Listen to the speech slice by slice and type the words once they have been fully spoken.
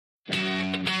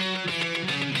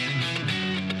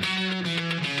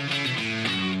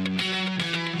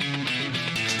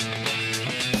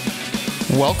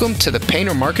Welcome to the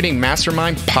Painter Marketing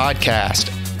Mastermind Podcast,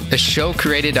 a show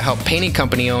created to help painting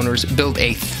company owners build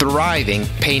a thriving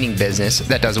painting business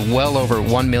that does well over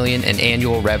 $1 million in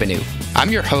annual revenue.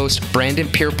 I'm your host, Brandon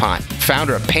Pierpont,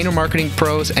 founder of Painter Marketing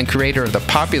Pros and creator of the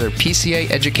popular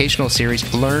PCA educational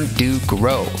series Learn, Do,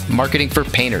 Grow, Marketing for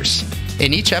Painters.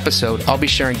 In each episode, I'll be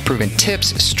sharing proven tips,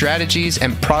 strategies,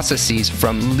 and processes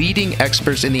from leading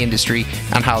experts in the industry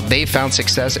on how they found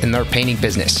success in their painting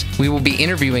business. We will be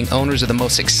interviewing owners of the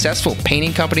most successful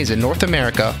painting companies in North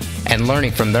America and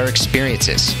learning from their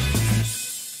experiences.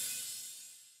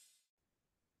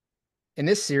 In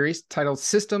this series, titled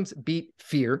Systems Beat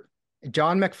Fear,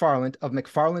 John MacFarland of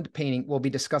MacFarland Painting will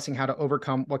be discussing how to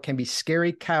overcome what can be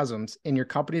scary chasms in your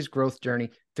company's growth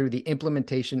journey through the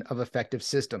implementation of effective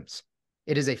systems.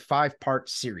 It is a 5-part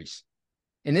series.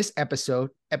 In this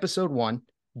episode, episode 1,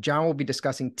 John will be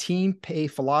discussing team pay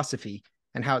philosophy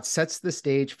and how it sets the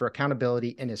stage for accountability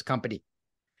in his company.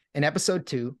 In episode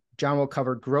 2, John will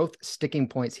cover growth sticking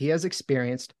points he has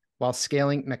experienced while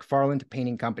scaling MacFarland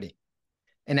Painting Company.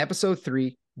 In episode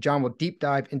 3, John will deep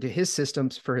dive into his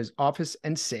systems for his office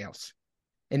and sales.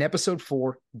 In episode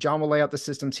 4, John will lay out the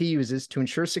systems he uses to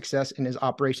ensure success in his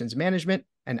operations management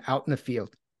and out in the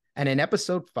field. And in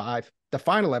episode 5, the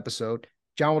final episode,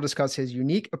 John will discuss his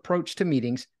unique approach to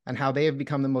meetings and how they have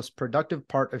become the most productive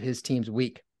part of his team's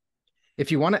week.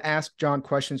 If you want to ask John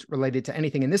questions related to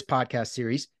anything in this podcast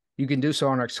series, you can do so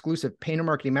on our exclusive Painter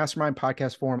Marketing Mastermind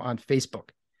podcast forum on Facebook.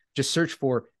 Just search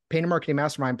for Painter Marketing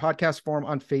Mastermind podcast forum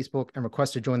on Facebook and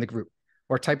request to join the group,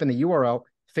 or type in the URL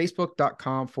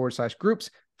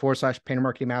facebook.com/groups/Painter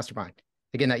Marketing Mastermind.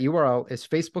 Again, that URL is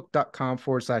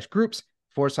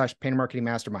facebook.com/groups/Painter Marketing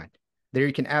Mastermind. There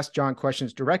you can ask John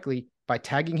questions directly by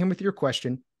tagging him with your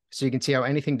question so you can see how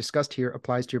anything discussed here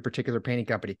applies to your particular painting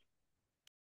company.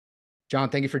 John,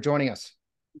 thank you for joining us.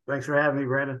 Thanks for having me,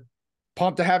 Brandon.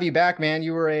 Pumped to have you back, man.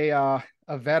 You were a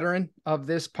veteran of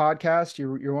this podcast.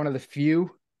 You're one of the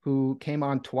few who came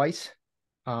on twice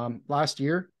last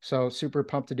year. So super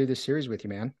pumped to do this series with you,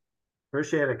 man.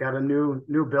 Appreciate it. Got a new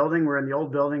building. We're in the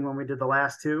old building when we did the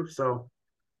last two. So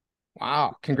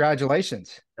wow,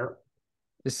 congratulations. Yep.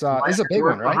 This is a big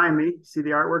one, right? Behind me. See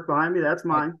the artwork behind me? That's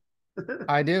mine.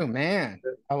 I do, man.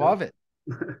 I love it.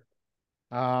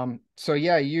 So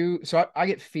yeah, I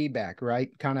get feedback,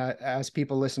 right? Kind of as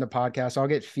people listen to podcasts, I'll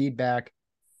get feedback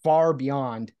far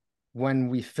beyond when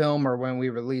we film or when we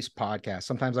release podcasts.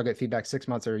 Sometimes I'll get feedback 6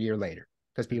 months or a year later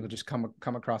because people just come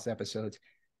across episodes.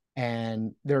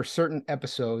 And there are certain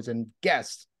episodes and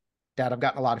guests that I've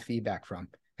gotten a lot of feedback from,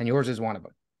 and yours is one of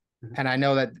them. Mm-hmm. And I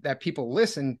know that people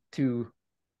listen to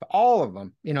all of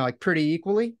them, like pretty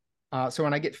equally. So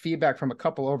when I get feedback from a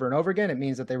couple over and over again, it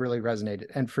means that they really resonated.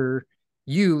 And for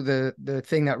you, the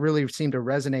thing that really seemed to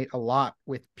resonate a lot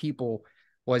with people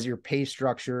was your pay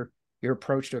structure, your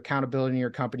approach to accountability in your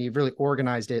company. You've really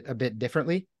organized it a bit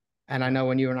differently. And I know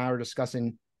when you and I were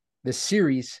discussing this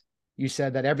series, you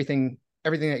said that everything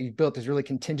that you've built is really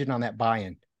contingent on that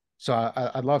buy-in. So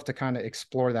I'd love to kind of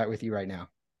explore that with you right now.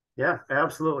 Yeah,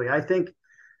 absolutely. I think,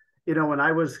 when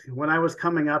I was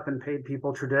coming up and paid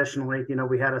people traditionally,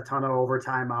 we had a ton of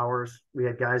overtime hours. We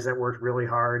had guys that worked really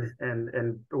hard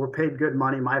and were paid good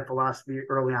money. My philosophy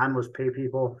early on was pay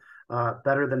people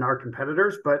better than our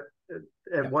competitors, but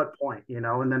at what point,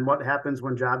 and then what happens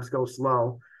when jobs go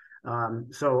slow.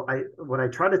 So what I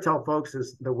try to tell folks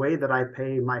is the way that I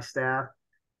pay my staff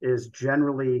is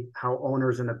generally how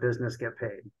owners in a business get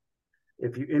paid.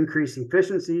 If you increase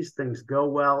efficiencies, things go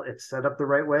well, it's set up the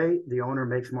right way, the owner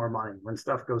makes more money. When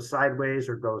stuff goes sideways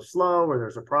or goes slow or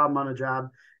there's a problem on a job,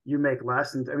 you make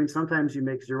less. And sometimes you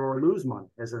make zero or lose money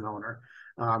as an owner.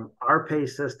 Our pay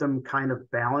system kind of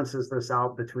balances this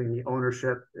out between the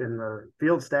ownership and the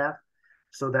field staff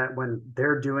so that when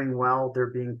they're doing well, they're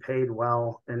being paid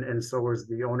well. And so is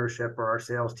the ownership or our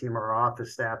sales team or our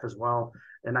office staff as well.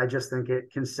 And I just think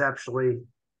it conceptually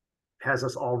has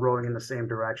us all rowing in the same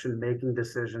direction, making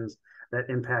decisions that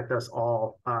impact us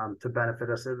all to benefit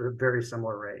us at a very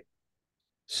similar rate.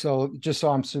 So just so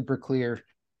I'm super clear,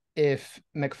 if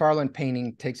MacFarland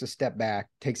Painting takes a step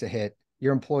back, takes a hit,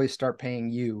 your employees start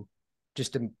paying you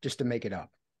just to make it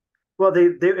up. Well,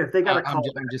 if they got a call,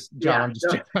 I'm just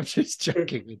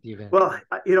joking with you, man. Well,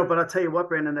 but I'll tell you what,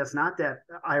 Brandon, that's not that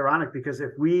ironic because if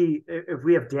we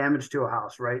have damage to a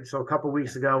house, right? So a couple of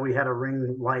weeks ago, we had a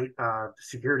ring light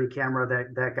security camera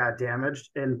that got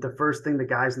damaged, and the first thing the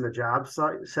guys in the job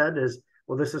said is,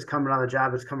 "Well, this is coming out of the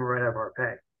job. It's coming right out of our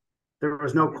pay." There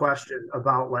was no question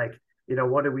about what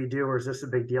do we do, or is this a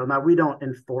big deal? Now we don't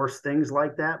enforce things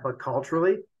like that, but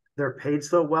culturally, they're paid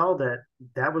so well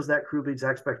that was that crew lead's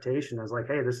expectation is like,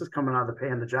 hey, this is coming out of the pay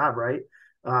on the job, right?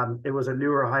 It was a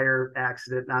newer hire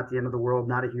accident, not the end of the world,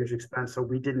 not a huge expense. So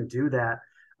we didn't do that.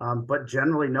 But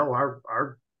generally, no,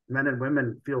 our men and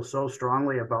women feel so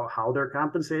strongly about how they're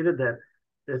compensated that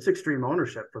it's extreme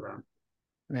ownership for them.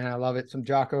 Man, I love it. Some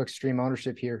Jocko extreme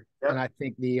ownership here. And Yep. I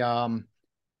think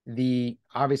the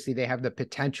obviously they have the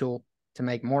potential to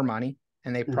make more money,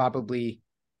 and they probably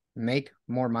make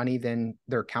more money than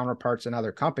their counterparts in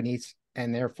other companies,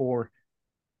 and therefore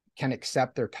can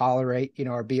accept or tolerate,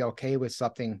 or be okay with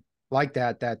something like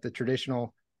that, that the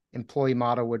traditional employee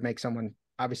model would make someone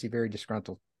obviously very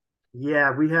disgruntled.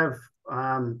 Yeah, we have,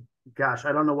 gosh,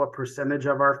 I don't know what percentage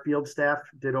of our field staff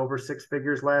did over six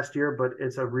figures last year, but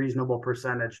it's a reasonable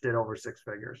percentage did over six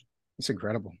figures. It's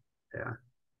incredible. Yeah.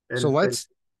 So And let's,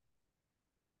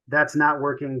 that's not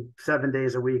working 7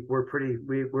 days a week. We're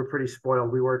pretty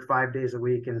spoiled. We work 5 days a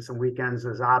week and some weekends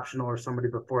as optional or somebody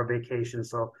before vacation.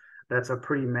 So that's a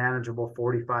pretty manageable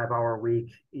 45-hour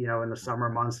week, in the summer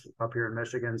months up here in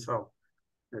Michigan. So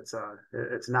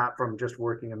it's not from just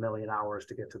working a million hours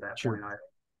to get to that sure, point either.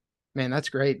 man, that's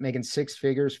great. Making six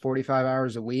figures, 45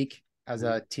 hours a week as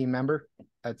Mhm. a team member.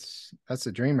 That's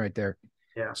a dream right there.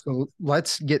 Yeah. So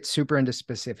let's get super into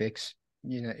specifics.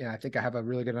 I think I have a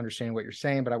really good understanding of what you're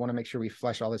saying, but I want to make sure we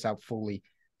flesh all this out fully.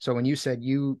 So when you said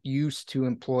you used to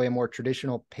employ a more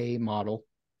traditional pay model,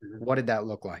 Mhm. what did that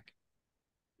look like?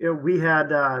 We had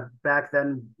back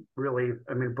then, really,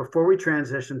 I mean, before we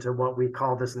transitioned to what we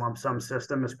call this lump sum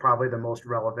system is probably the most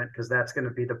relevant because that's going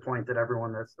to be the point that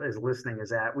everyone that is listening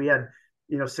is at. We had,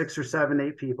 6 or 7,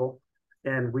 8 people,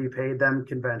 and we paid them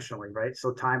conventionally, right?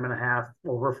 So time and a half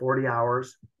over 40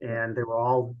 hours, and they were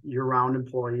all year-round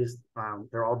employees.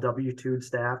 They're all W-2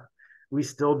 staff. We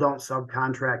still don't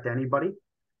subcontract anybody.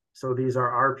 So these are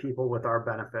our people with our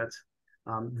benefits.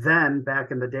 Then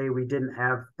back in the day, we didn't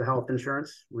have the health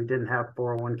insurance. We didn't have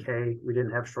 401k. We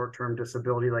didn't have short-term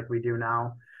disability like we do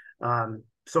now.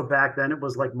 So back then it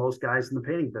was like most guys in the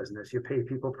painting business. You pay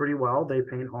people pretty well. They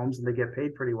paint homes and they get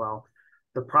paid pretty well.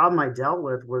 The problem I dealt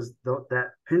with was that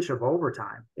pinch of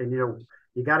overtime. And,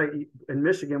 you got to, in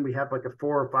Michigan, we have like a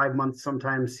 4 or 5 month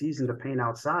sometimes season to paint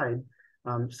outside.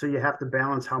 So you have to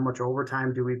balance how much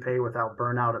overtime do we pay without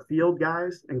burnout of field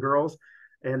guys and girls.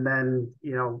 And then,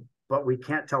 but we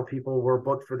can't tell people we're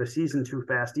booked for the season too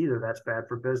fast either. That's bad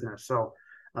for business. So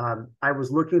I was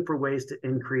looking for ways to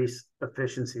increase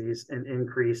efficiencies and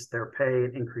increase their pay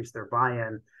and increase their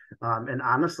buy-in. And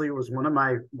honestly, it was one of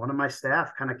my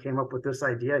staff kind of came up with this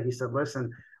idea. He said, "Listen,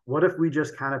 what if we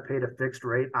just kind of paid a fixed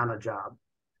rate on a job,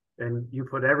 and you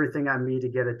put everything on me to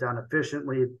get it done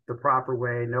efficiently, the proper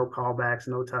way, no callbacks,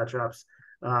 no touch-ups.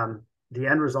 The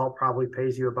end result probably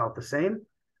pays you about the same,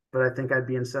 but I think I'd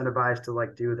be incentivized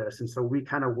to do this." And so we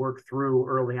kind of worked through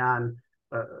early on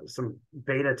some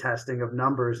beta testing of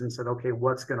numbers and said, okay,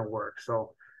 what's going to work?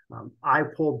 So I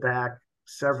pulled back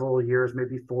several years,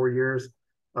 maybe 4 years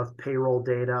of payroll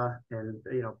data and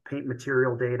paint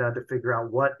material data to figure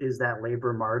out what is that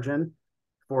labor margin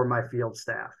for my field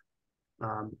staff.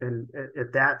 And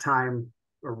at that time,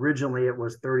 originally it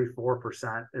was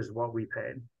 34% is what we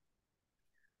paid.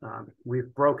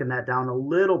 We've broken that down a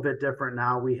little bit different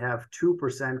now. We have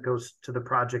 2% goes to the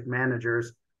project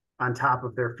managers on top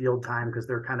of their field time because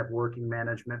they're kind of working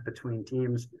management between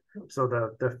teams. So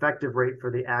the effective rate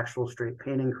for the actual straight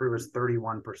painting crew is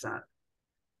 31%.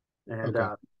 And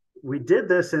Okay. we did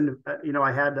this, and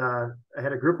I had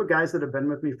a group of guys that have been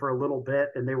with me for a little bit,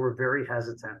 and they were very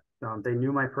hesitant. They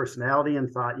knew my personality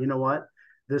and thought, you know what,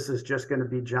 this is just going to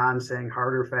be John saying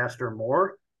harder, faster,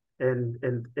 more, and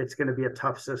it's going to be a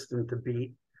tough system to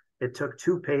beat. It took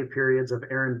 2 pay periods of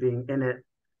Aaron being in it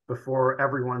before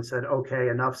everyone said, okay,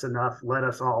 enough's enough. Let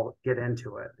us all get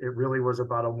into it. It really was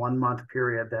about a 1 month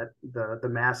period that the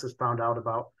masses found out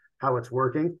about how it's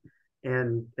working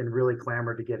and really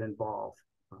clamored to get involved.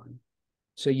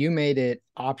 So you made it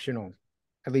optional,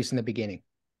 at least in the beginning.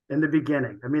 In the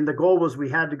beginning, I mean, the goal was we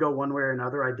had to go one way or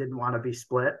another. I didn't want to be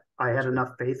split. I had Sure.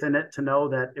 enough faith in it to know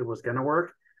that it was going to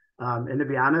work. And to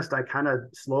be honest, I kind of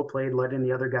slow played letting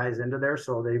the other guys into there.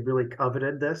 So they really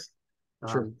coveted this.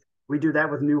 Sure. We do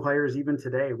that with new hires even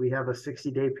today. We have a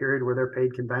 60-day period where they're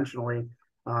paid conventionally.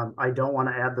 I don't want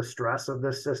to add the stress of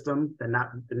this system and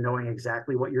not knowing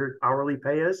exactly what your hourly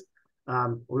pay is.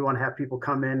 We want to have people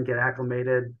come in, get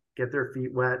acclimated, get their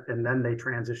feet wet, and then they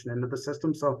transition into the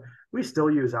system. So we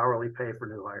still use hourly pay for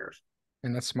new hires.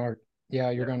 And that's smart. Yeah,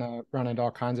 you're Yeah. gonna run into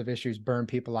all kinds of issues, burn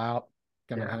people out,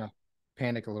 gonna Yeah. kind of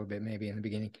panic a little bit maybe in the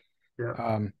beginning.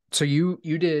 Yeah. So you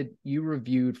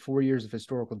reviewed 4 years of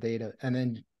historical data, and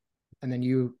then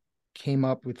you came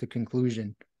up with the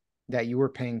conclusion that you were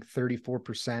paying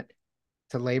 34%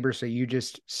 to labor. So you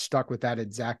just stuck with that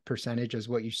exact percentage as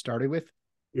what you started with.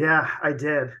 Yeah, I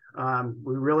did.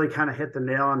 We really kind of hit the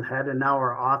nail on the head, and now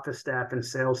our office staff and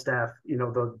sales staff,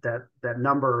 that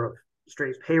number of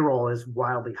straight payroll is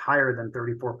wildly higher than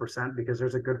 34% because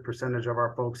there's a good percentage of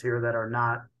our folks here that are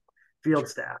not field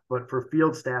staff. But for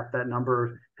field staff, that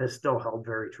number has still held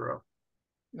very true.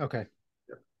 Okay.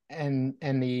 And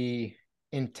the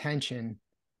intention,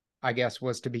 I guess,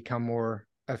 was to become more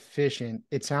efficient.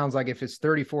 It sounds like if it's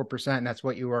 34% and that's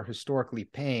what you are historically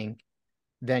paying,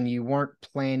 then you weren't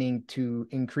planning to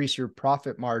increase your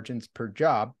profit margins per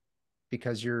job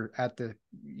because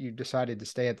you decided to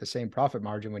stay at the same profit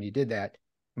margin when you did that,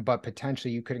 but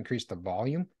potentially you could increase the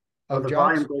volume Well, of the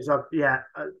jobs. volume goes up. Yeah,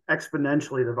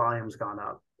 exponentially, the volume's gone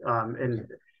up. Okay. And,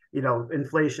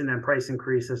 inflation and price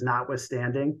increases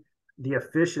notwithstanding, the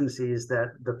efficiencies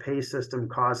that the pay system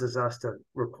causes us to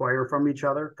require from each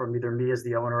other, from either me as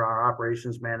the owner, our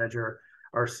operations manager,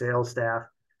 our sales staff,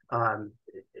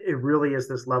 it really is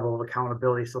this level of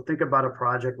accountability. So think about a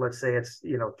project, let's say it's,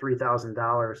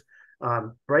 $3,000.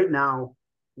 Right now,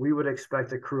 we would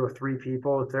expect a crew of 3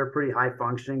 people. If they're pretty high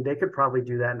functioning, they could probably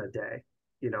do that in a day,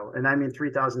 and I mean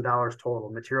 $3,000 total,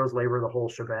 materials, labor, the whole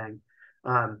shebang.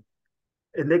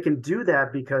 And they can do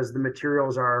that because the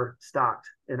materials are stocked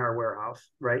in our warehouse,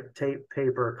 right? Tape,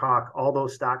 paper, caulk, all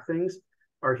those stock things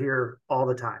are here all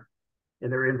the time and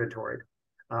they're inventoried.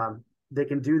 They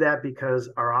can do that because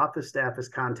our office staff is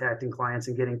contacting clients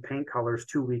and getting paint colors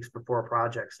 2 weeks before a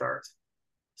project starts.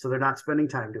 So they're not spending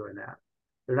time doing that.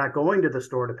 They're not going to the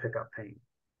store to pick up paint.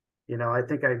 I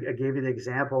think I gave you the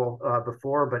example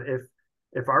before, but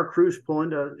if our crews pull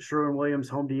into Sherwin-Williams,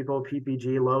 Home Depot,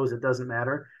 PPG, Lowe's, it doesn't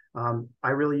matter. I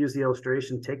really use the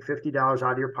illustration: take $50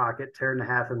 out of your pocket, tear it in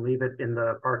half, and leave it in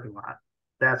the parking lot.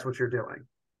 That's what you're doing.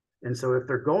 And so if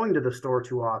they're going to the store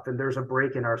too often, there's a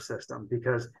break in our system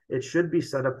because it should be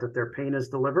set up that their paint is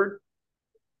delivered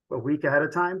a week ahead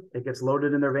of time. It gets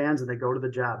loaded in their vans and they go to the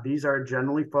job. These are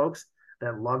generally folks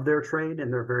that love their trade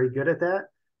and they're very good at that,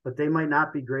 but they might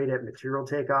not be great at material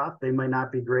takeoff. They might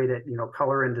not be great at,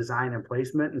 color and design and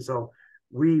placement. And so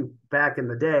back in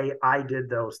the day, I did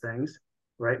those things,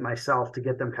 right, myself to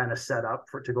get them kind of set up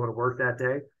to go to work that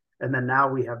day. And then now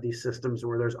we have these systems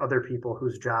where there's other people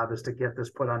whose job is to get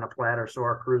this put on a platter so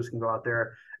our crews can go out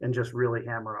there and just really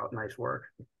hammer out nice work.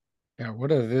 Yeah,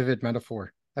 what a vivid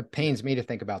metaphor. That pains me to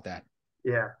think about that.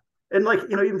 Yeah. And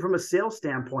even from a sales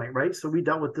standpoint, right? So we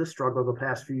dealt with this struggle the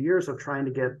past few years of trying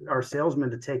to get our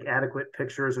salesmen to take adequate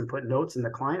pictures and put notes in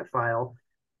the client file.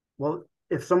 Well,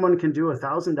 if someone can do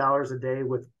 $1,000 a day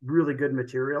with really good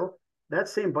material, that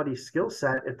same buddy's skill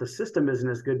set, if the system isn't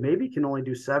as good, maybe can only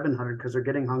do 700 because they're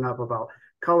getting hung up about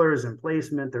colors and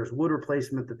placement. There's wood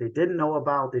replacement that they didn't know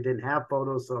about. They didn't have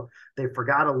photos, so they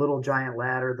forgot a little giant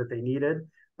ladder that they needed.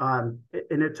 And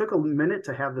it took a minute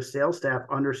to have the sales staff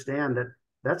understand that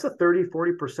that's a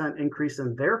 30-40% increase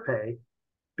in their pay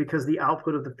because the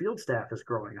output of the field staff is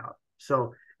growing up.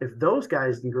 So if those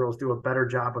guys and girls do a better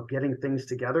job of getting things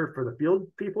together for the field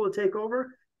people to take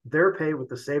over, their pay with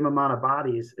the same amount of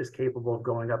bodies is capable of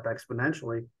going up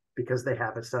exponentially because they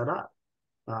have it set up.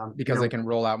 Because they can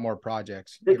roll out more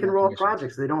projects, They get can more roll commissions.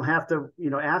 projects. They don't have to,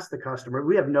 ask the customer.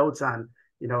 We have notes on,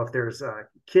 if there's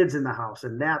kids in the house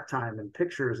and nap time and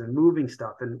pictures and moving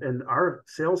stuff. And our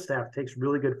sales staff takes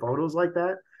really good photos like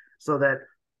that so that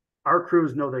our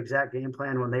crews know the exact game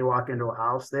plan when they walk into a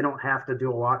house. They don't have to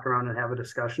do a walk around and have a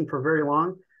discussion for very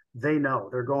long. They know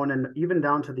they're going in even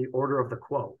down to the order of the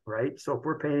quote, right? So if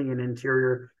we're painting an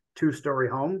interior 2-story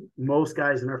home, most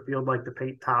guys in our field like to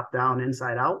paint top down,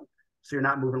 inside out. So you're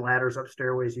not moving ladders up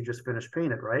stairways you just finished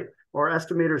painted, right? Or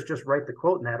estimators just write the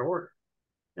quote in that order.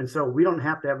 And so we don't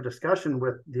have to have a discussion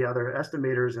with the other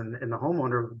estimators and the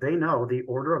homeowner. They know the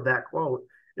order of that quote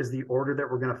is the order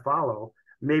that we're going to follow.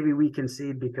 Maybe we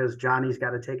concede because Johnny's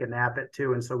got to take a nap at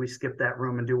 2, and so we skip that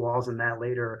room and do walls in that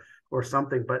later or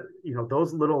something. But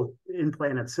those little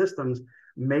implanted systems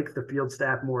make the field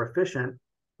staff more efficient,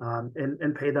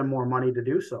 and pay them more money to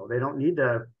do so. They don't need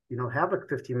to have a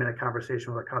 15-minute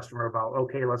conversation with a customer about,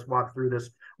 okay, let's walk through this.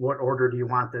 What order do you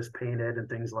want this painted and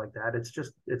things like that.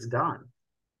 It's done.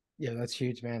 Yeah, that's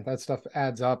huge, man. That stuff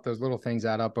adds up. Those little things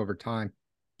add up over time.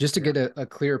 Just to Yeah. get a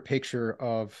clear picture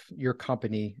of your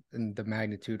company and the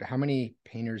magnitude, how many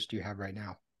painters do you have right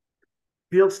now?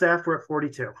 Field staff, we're at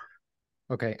 42.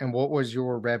 Okay. And what was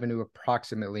your revenue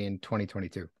approximately in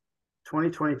 2022?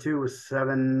 2022 was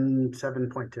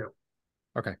 7.2.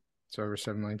 Okay. So over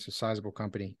 7 million, it's a sizable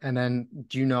company. And then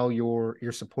do you know your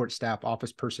support staff,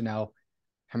 office personnel,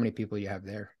 how many people you have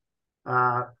there?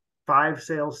 5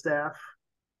 sales staff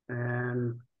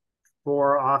and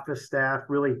 4 office staff,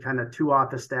 really kind of 2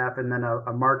 office staff, and then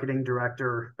a marketing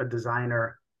director, a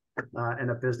designer, and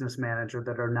a business manager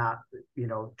that are not,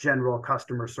 general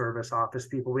customer service office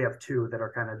people. We have two that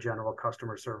are kind of general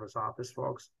customer service office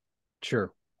folks.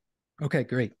 Sure. Okay,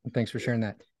 great. Thanks for sharing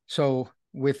that. So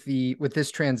with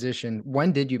this transition,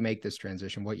 when did you make this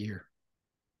transition? What year?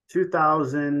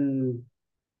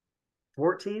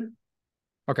 2014,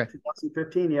 Okay.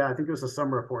 2015. Yeah, I think it was the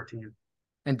summer of 14.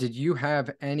 And did you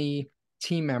have any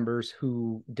team members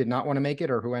who did not want to make it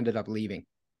or who ended up leaving?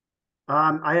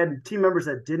 I had team members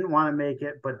that didn't want to make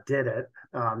it, but did it.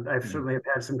 I've Hmm. certainly have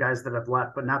had some guys that have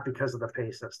left, but not because of the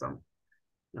pay system.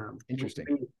 Interesting.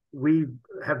 We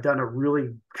have done a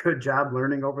really good job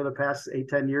learning over the past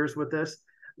 8-10 years with this,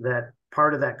 that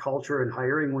part of that culture and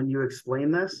hiring, when you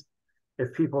explain this,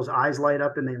 if people's eyes light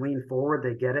up and they lean forward,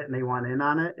 they get it and they want in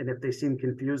on it. And if they seem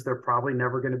confused, they're probably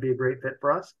never going to be a great fit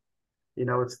for us.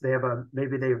 It's they have a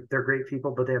maybe they're great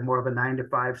people, but they have more of a 9 to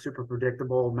 5 super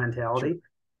predictable mentality.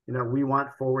 Sure. We want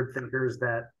forward thinkers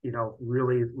that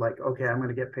really like, okay, I'm going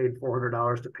to get paid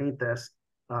 $400 to paint this.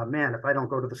 Man, if I don't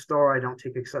go to the store, I don't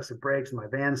take excessive breaks, my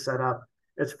van's set up,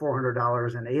 it's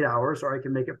 $400 in 8 hours, or I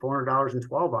can make it $400 in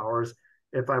 12 hours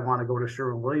if I want to go to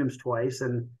Sherwin-Williams twice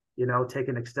and take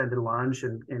an extended lunch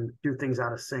and do things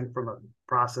out of sync from a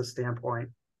process standpoint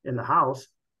in the house.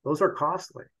 Those are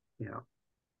costly. Yeah.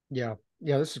 Yeah,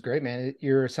 this is great, man.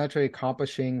 You're essentially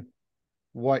accomplishing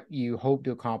what you hope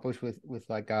to accomplish with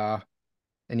like an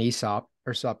ESOP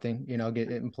or something, get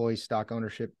employee stock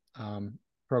ownership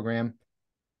program,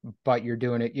 but you're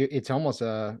doing it. It's almost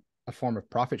a form of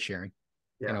profit sharing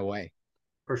in Yeah, a way.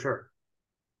 for sure.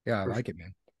 Yeah, I For like sure. it,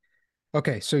 man.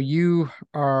 Okay, so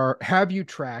have you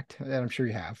tracked, and I'm sure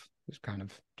you have, just kind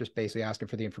of just basically asking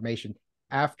for the information.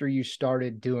 After you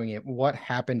started doing it, what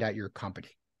happened at your company,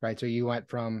 right? So you went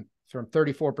from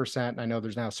 34%. I know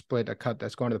there's now a cut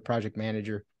that's going to the project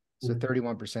manager. So Mhm.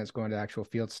 31% is going to actual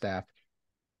field staff.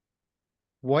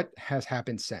 What has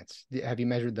happened since? Have you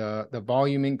measured the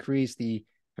volume increase?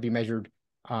 Have you measured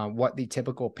what the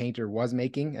typical painter was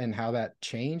making and how that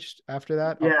changed after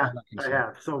that? Yeah, All that kind of I stuff.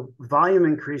 have. So volume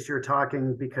increase, you're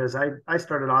talking because I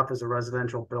started off as a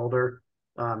residential builder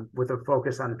with a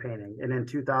focus on painting. And in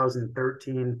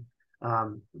 2013,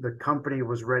 the company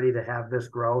was ready to have this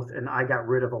growth, and I got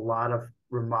rid of a lot of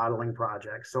remodeling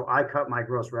projects. So I cut my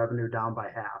gross revenue down by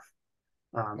half.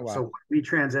 Oh, wow. So we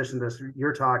transitioned this.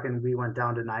 You're talking, we went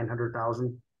down to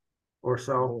 900,000 or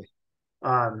so. Oh,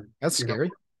 Um, that's you know,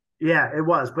 scary. yeah, it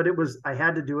was, but I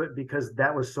had to do it because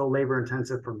that was so labor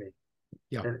intensive for me.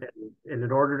 Yeah. And in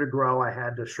order to grow, I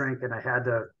had to shrink and I had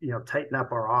to, tighten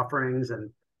up our offerings. And,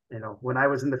 when I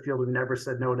was in the field, we never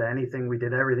said no to anything. We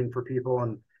did everything for people.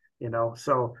 And,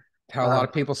 so, How a lot um,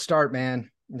 of people start, man.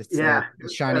 It's yeah, the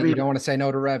I shiny, you mean, don't want to say no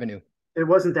to revenue. it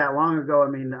wasn't that long ago. I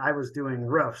mean, I was doing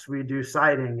roofs, we do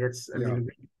siding. I Yeah. mean,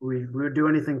 we would do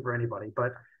anything for anybody.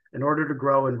 But in order to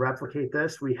grow and replicate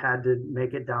this, we had to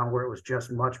make it down where it was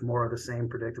just much more of the same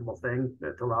predictable thing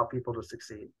to allow people to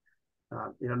succeed.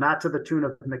 Not to the tune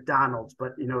of McDonald's,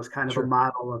 but it's kind of a Sure.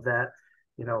 model of that.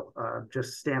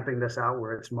 Just stamping this out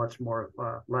where it's much more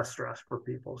less stress for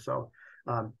people. So,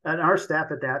 and our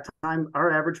staff at that time, our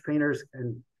average painters,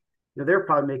 and they're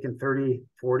probably making 30,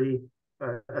 40.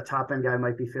 A top end guy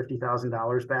might be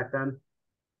 $50,000 back then.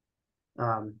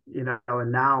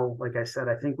 And now, like I said,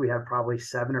 I think we have probably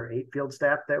 7 or 8 field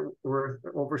staff that were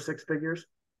over 6 figures.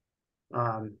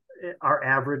 Our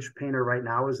average painter right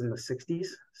now is in the 60s,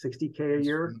 60K a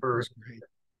year for, That's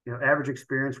great. average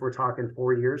experience. We're talking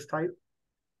 4 years type.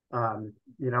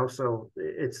 So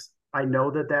I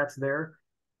know that that's there.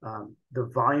 The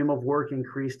volume of work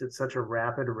increased at such a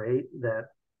rapid rate that,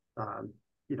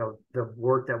 the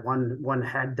work that one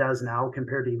head does now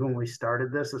compared to even when we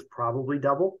started this is probably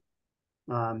double.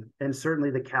 And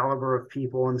certainly the caliber of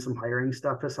people and some hiring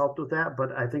stuff has helped with that.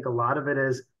 But I think a lot of it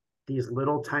is these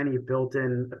little tiny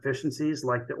built-in efficiencies,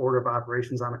 like the order of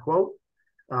operations on a quote,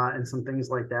 and some things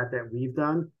like that we've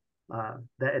done.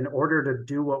 That in order to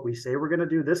do what we say we're going to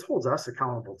do, this holds us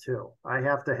accountable too. I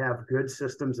have to have good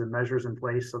systems and measures in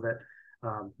place so that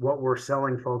what we're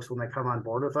selling folks when they come on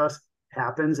board with us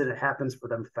happens, and it happens for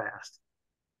them fast,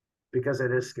 because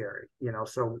it is scary.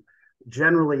 So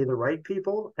generally the right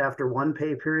people, after one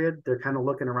pay period, they're kind of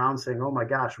looking around saying, oh my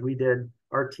gosh,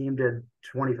 our team did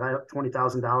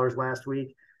 $20,000 last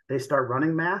week. They start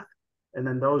running math. And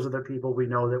then those are the people we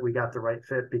know that we got the right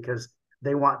fit, because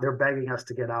they're begging us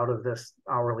to get out of this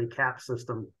hourly cap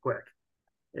system quick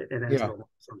and into Yeah. the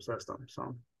some system.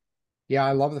 So Yeah,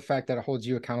 I love the fact that it holds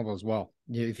you accountable as well.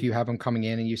 If you have them coming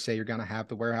in and you say you're going to have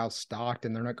the warehouse stocked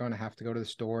and they're not going to have to go to the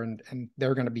store, and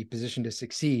they're going to be positioned to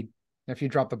succeed. And if you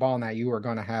drop the ball on that, you are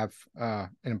going to have an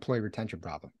employee retention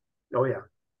problem. oh yeah.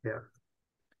 Yeah.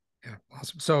 Yeah,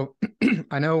 awesome. So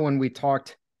I know when we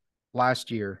talked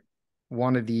last year,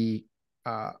 one of the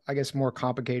I guess more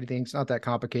complicated things, not that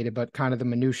complicated, but kind of the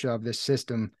minutia of this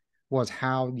system was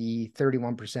how the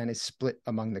 31% is split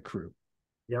among the crew.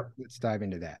 Yep. Let's dive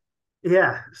into that.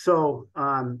 Yeah. So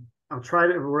I'll try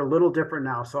to, we're a little different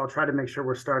now. So I'll try to make sure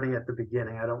we're starting at the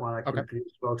beginning. I don't want to Okay.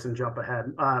 confuse folks and jump ahead.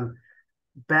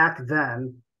 Back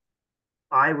then,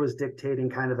 I was dictating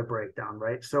kind of the breakdown,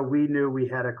 right? So we knew we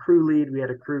had a crew lead, we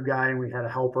had a crew guy, and we had a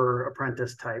helper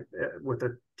apprentice type with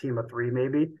a team of three,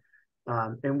 maybe.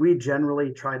 And we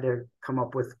generally tried to come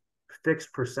up with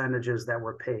fixed percentages that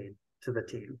were paid to the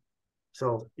team.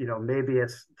 So, maybe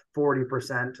it's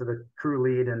 40% to the crew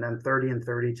lead and then 30 and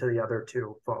 30 to the other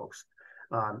two folks.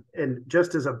 And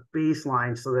just as a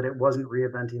baseline so that it wasn't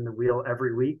reinventing the wheel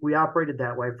every week, we operated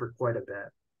that way for quite a bit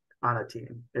on a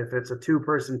team. If it's a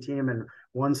two-person team and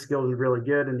one's skilled and really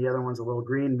good and the other one's a little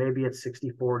green, maybe it's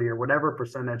 60-40 or whatever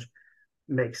percentage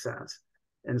makes sense.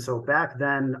 And so back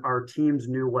then, our teams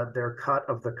knew what their cut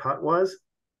of the cut was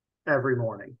every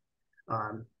morning.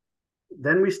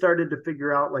 Then we started to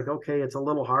figure out like, okay, it's a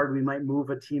little hard. We might move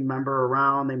a team member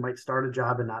around. They might start a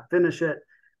job and not finish it.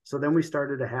 So then we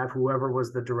started to have whoever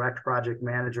was the direct project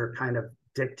manager kind of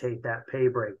dictate that pay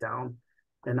breakdown.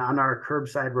 And on our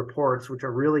curbside reports, which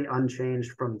are really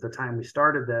unchanged from the time we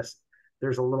started this,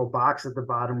 there's a little box at the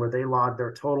bottom where they log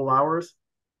their total hours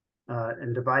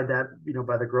and divide that,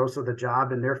 by the gross of the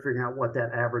job. And they're figuring out what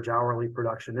that average hourly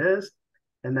production is.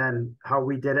 And then how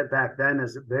we did it back then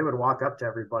is they would walk up to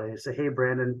everybody and say, hey,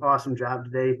 Brandon, awesome job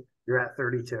today. You're at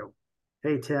 32.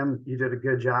 Hey, Tim, you did a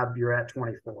good job. You're at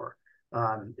 24.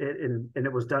 And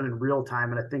it was done in real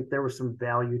time. And I think there was some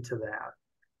value to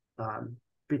that.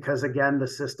 Because again, the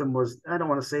system was, I don't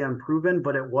want to say unproven,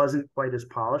 but it wasn't quite as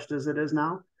polished as it is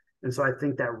now. And so I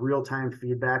think that real-time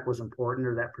feedback was important,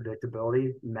 or that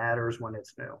predictability matters when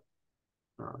it's new.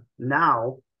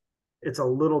 Now it's a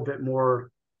little bit more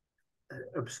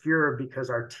obscure because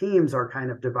our teams are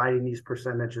kind of dividing these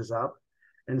percentages up.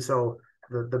 And so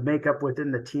the makeup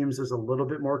within the teams is a little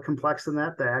bit more complex than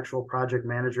that. The actual project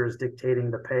manager is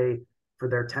dictating the pay for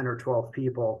their 10 or 12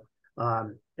 people.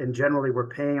 And generally we're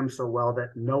paying them so well that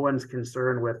no one's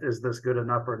concerned with, is this good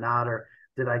enough or not? Or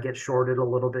did I get shorted a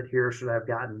little bit here? Should I have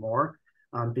gotten more?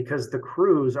 Because the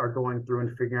crews are going through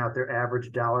and figuring out their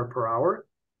average dollar per hour.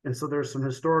 And so there's some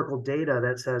historical data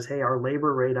that says, hey, our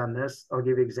labor rate on this, I'll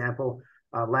give you an example.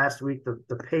 Last week,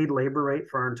 the paid labor rate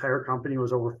for our entire company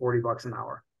was over $40 an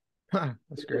hour.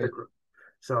 That's great.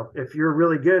 So if you're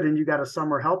really good and you got a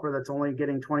summer helper that's only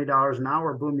getting $20 an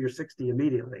hour, boom, you're 60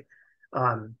 immediately.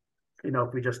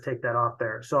 If we just take that off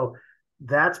there. So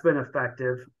that's been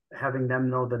effective, having them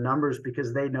know the numbers,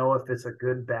 because they know if it's a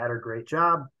good, bad, or great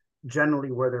job,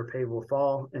 generally where their pay will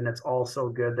fall. And it's also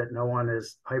good that no one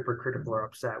is hypercritical or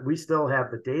upset. We still have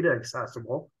the data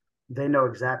accessible. They know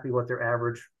exactly what their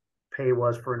average pay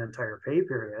was for an entire pay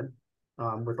period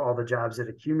with all the jobs that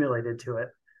accumulated to it.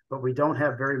 But we don't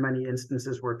have very many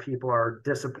instances where people are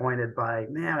disappointed by,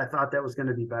 man, I thought that was going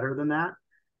to be better than that.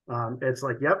 It's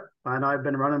like, yep, I know I've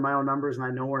been running my own numbers and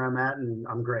I know where I'm at and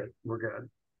I'm great. We're good.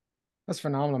 That's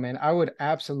phenomenal, man. I would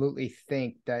absolutely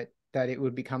think that it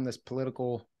would become this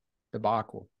political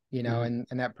debacle, and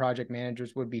that project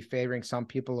managers would be favoring some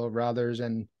people over others.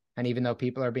 And even though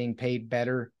people are being paid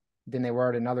better than they were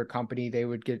at another company, they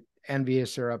would get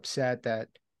envious or upset that,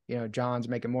 John's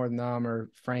making more than them, or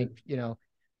Frank,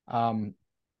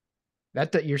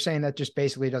 that you're saying that just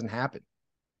basically doesn't happen.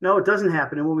 No, it doesn't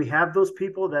happen. And when we have those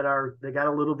people they got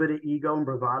a little bit of ego and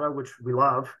bravado, which we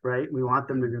love, right? We want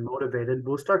them to be motivated.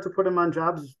 We'll start to put them on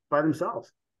jobs by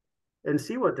themselves and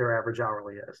see what their average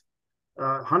hourly is.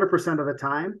 100% of the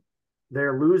time,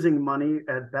 they're losing money.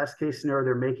 At best case scenario,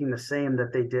 they're making the same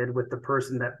that they did with the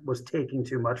person that was taking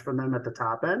too much from them at the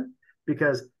top end,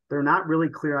 because they're not really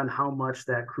clear on how much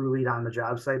that crew lead on the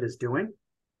job site is doing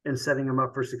and setting them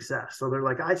up for success. So they're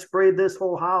like, I sprayed this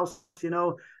whole house,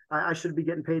 I should be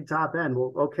getting paid top end.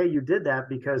 Well, okay, you did that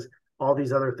because all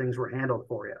these other things were handled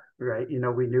for you, right?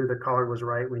 We knew the color was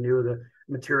right. We knew the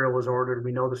material was ordered.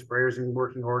 We know the sprayers in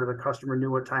working order. The customer knew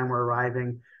what time we're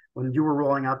arriving. When you were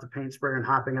rolling out the paint sprayer and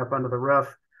hopping up onto the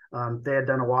roof, they had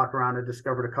done a walk around and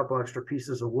discovered a couple extra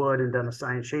pieces of wood and done a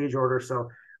sign change order. So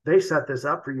they set this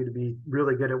up for you to be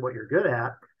really good at what you're good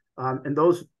at. And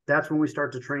that's when we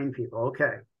start to train people.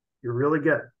 Okay, you're really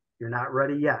good. You're not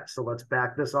ready yet. So let's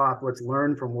back this off. Let's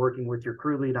learn from working with your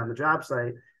crew lead on the job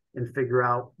site and figure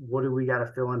out what do we got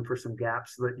to fill in for some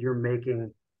gaps so that you're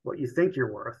making what you think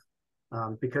you're worth.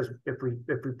 Because if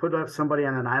we put up somebody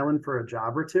on an island for a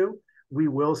job or two, we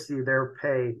will see their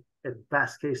pay at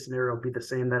best case scenario be the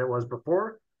same that it was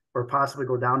before. or possibly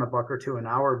go down $1 or $2 an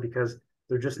hour because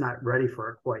they're just not ready for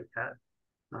it quite yet.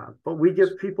 But we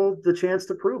give people the chance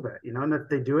to prove it, and if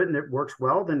they do it and it works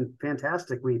well, then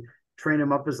fantastic. We train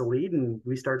them up as a lead and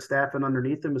we start staffing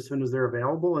underneath them as soon as they're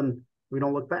available, and we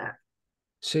don't look back.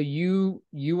 So you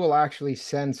will actually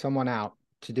send someone out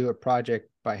to do a project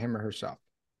by him or herself.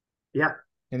 Yeah.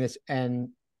 And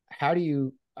how do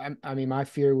you, I mean, my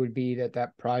fear would be that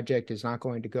that project is not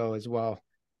going to go as well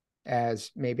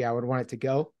as maybe I would want it to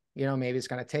go. Maybe it's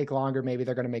going to take longer. Maybe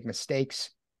they're going to make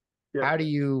mistakes. Yeah. How do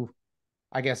you,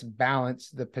 I guess, balance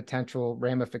the potential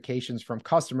ramifications from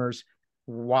customers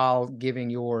while giving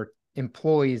your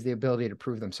employees the ability to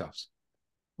prove themselves?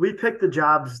 We pick the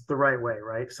jobs the right way,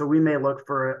 right? So we may look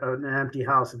for an empty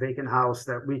house, a vacant house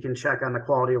that we can check on the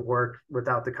quality of work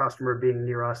without the customer being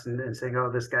near us and saying,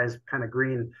 oh, this guy's kind of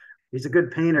green. He's a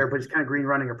good painter, but he's kind of green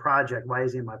running a project. Why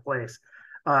is he in my place?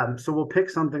 So we'll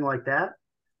pick something like that,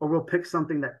 or we'll pick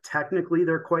something that technically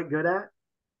they're quite good at.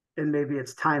 And maybe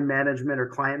it's time management or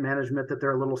client management that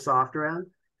they're a little softer on.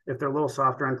 If they're a little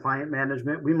softer on client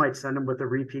management, we might send them with a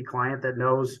repeat client that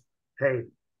knows, hey,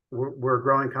 we're a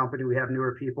growing company. We have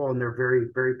newer people and they're very,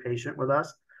 very patient with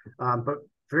us. But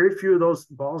very few of those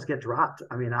balls get dropped.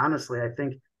 I mean, honestly, I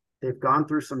think they've gone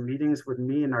through some meetings with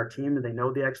me and our team and they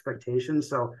know the expectations.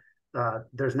 So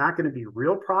there's not going to be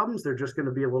real problems. They're just going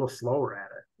to be a little slower at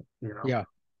it, Yeah,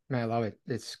 man, I love it.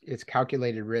 It's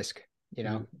calculated risk,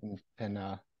 Mm-hmm.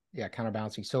 and yeah,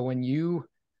 counterbalancing. So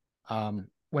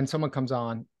when someone comes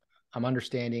on, I'm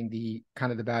understanding the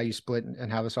kind of the value split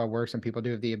and how this all works, and people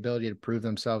do have the ability to prove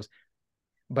themselves.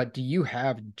 But do you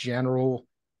have general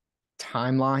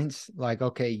timelines? Like,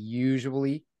 okay,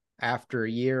 usually after a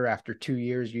year, after 2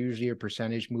 years, usually a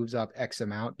percentage moves up X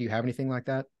amount. Do you have anything like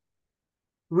that?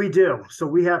 We do. So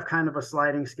we have kind of a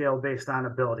sliding scale based on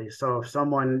ability. So if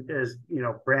someone is,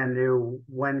 brand new,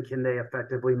 when can they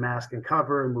effectively mask and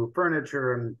cover and move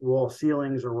furniture and roll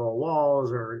ceilings or roll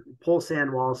walls or pull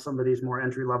sand walls, some of these more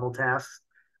entry level tasks.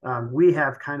 We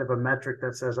have kind of a metric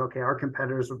that says, okay, our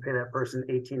competitors would pay that person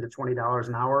 $18 to $20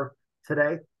 an hour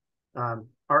today.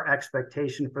 Our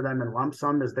expectation for them in lump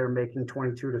sum is they're making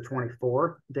 22 to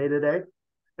 24 day to day.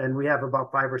 And we have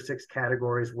about 5 or 6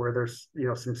 categories where there's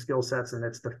some skill sets and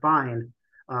it's defined.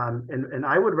 And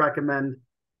I would recommend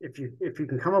if you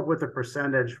can come up with a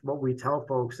percentage, what we tell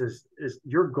folks is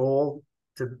your goal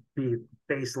to be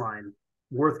baseline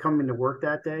worth coming to work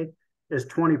that day is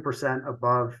 20%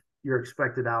 above your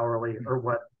expected hourly or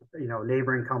what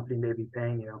neighboring company may be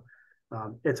paying you.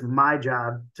 It's my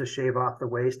job to shave off the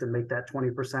waste and make that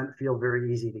 20% feel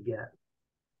very easy to get.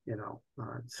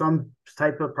 Some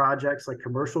type of projects like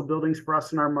commercial buildings for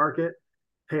us in our market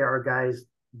pay our guys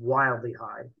wildly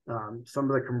high. Some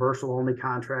of the commercial only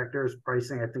contractors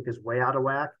pricing, I think, is way out of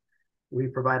whack. We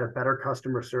provide a better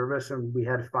customer service, and we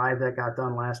had 5 that got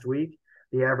done last week.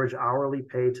 The average hourly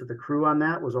pay to the crew on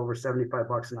that was over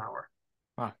 $75 an hour.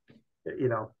 Wow.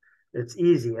 It's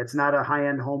easy. It's not a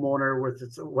high-end homeowner with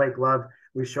its white glove.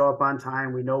 We show up on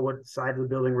time. We know what side of the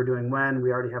building we're doing when.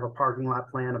 We already have a parking lot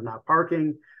plan of not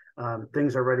parking.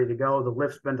 Things are ready to go. The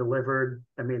lift's been delivered.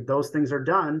 I mean, those things are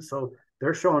done. So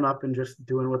they're showing up and just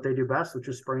doing what they do best, which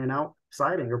is spraying out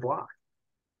siding or block.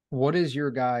 What is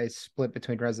your guys' split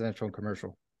between residential and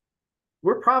commercial?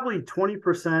 We're probably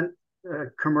 20%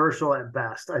 commercial at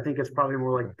best. I think it's probably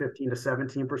more like 15 to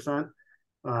 17%.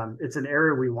 It's an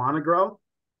area we want to grow.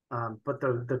 But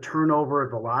the turnover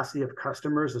velocity of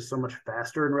customers is so much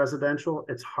faster in residential.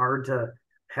 It's hard to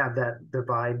have that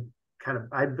divide kind of.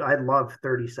 I'd love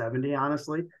 30-70,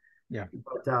 honestly. Yeah.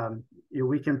 But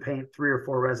we can paint 3 or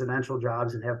 4 residential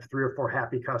jobs and have 3 or 4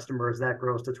 happy customers. That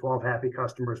grows to 12 happy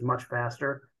customers much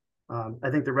faster. I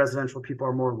think the residential people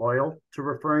are more loyal to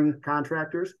referring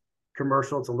contractors.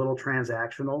 Commercial, it's a little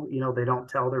transactional. They don't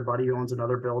tell their buddy who owns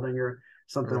another building or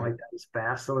something like that is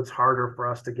fast. So it's harder for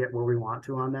us to get where we want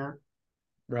to on that.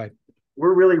 Right.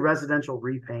 We're really residential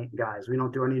repaint guys. We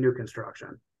don't do any new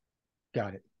construction.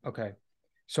 Got it. Okay.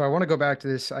 So I want to go back to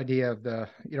this idea of the,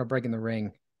 breaking the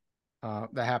ring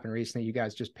that happened recently. You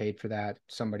guys just paid for that.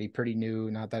 Somebody pretty new,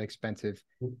 not that expensive.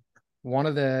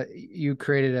 You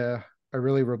created a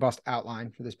really robust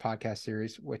outline for this podcast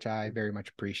series, which I very much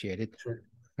appreciated. Sure.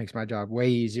 Makes my job way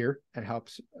easier and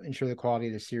helps ensure the quality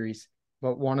of the series.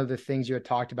 But one of the things you had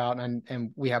talked about,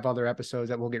 and we have other episodes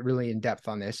that will get really in depth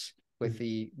on this with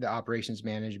the operations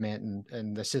management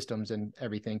and the systems and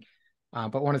everything.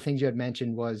 But one of the things you had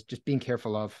mentioned was just being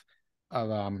careful of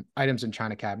items in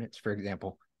china cabinets, for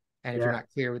example. And if you're not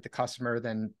clear with the customer,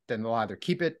 then they'll either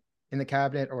keep it in the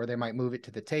cabinet or they might move it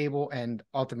to the table. And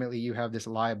ultimately you have this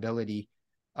liability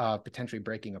of potentially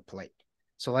breaking a plate.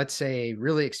 So let's say a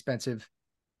really expensive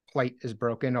plate is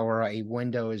broken or a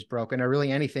window is broken or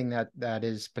really anything that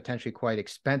is potentially quite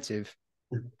expensive,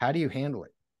 how do you handle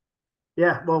it?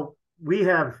 Yeah, well, we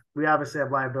obviously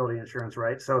have liability insurance,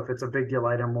 right? So if it's a big deal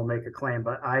item, we'll make a claim.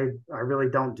 But I really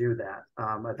don't do that.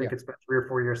 I think Yeah. it's been 3 or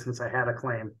 4 years since I had a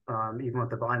claim, even with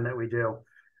the volume that we do.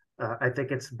 I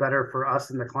think it's better for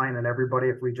us and the client and everybody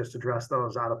if we just address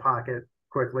those out of pocket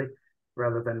quickly,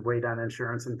 rather than wait on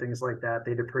insurance and things like that.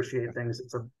 They depreciate things.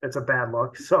 It's a bad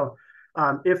look. So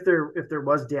if there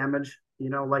was damage,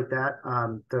 like that,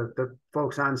 the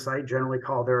folks on site generally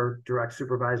call their direct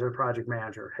supervisor, project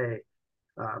manager. Hey,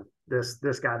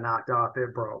 this got knocked off,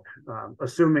 it broke.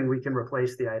 Assuming we can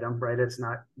replace the item, right? It's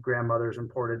not grandmother's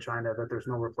imported china that there's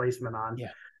no replacement on.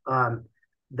 Yeah.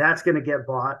 That's going to get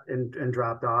bought and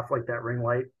dropped off like that ring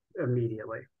light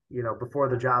immediately. Before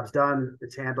the job's done,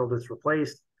 it's handled, it's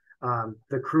replaced.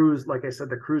 The crews, like I said,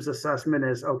 the crew's assessment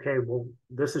is okay. Well,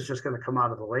 this is just going to come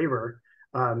out of the labor,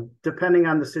 depending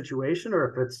on the situation,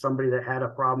 or if it's somebody that had a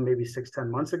problem maybe 6-10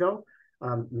 months ago.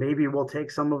 Maybe we'll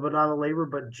take some of it out of labor,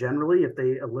 but generally, if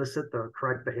they elicit the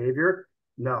correct behavior,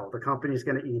 no, the company's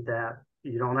going to eat that.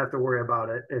 You don't have to worry about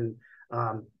it. And,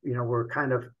 we're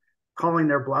kind of calling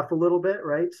their bluff a little bit,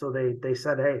 right? So they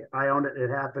said, hey, I own it. It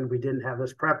happened. We didn't have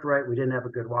this prepped right. We didn't have a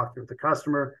good walkthrough with the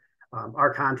customer.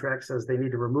 Our contract says they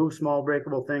need to remove small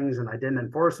breakable things, and I didn't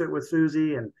enforce it with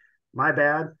Susie, and my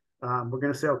bad. We're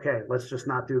going to say, okay, let's just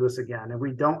not do this again. And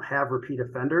we don't have repeat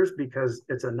offenders because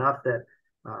it's enough that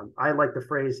I like the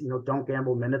phrase, don't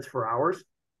gamble minutes for hours,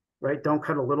 right? Don't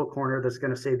cut a little corner that's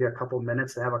going to save you a couple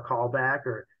minutes to have a call back,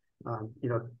 or,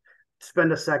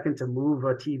 spend a second to move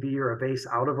a TV or a vase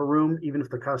out of a room, even if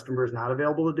the customer is not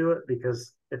available to do it,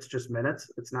 because it's just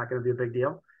minutes. It's not going to be a big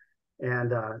deal.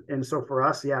 And so for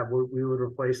us, yeah, we would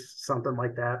replace something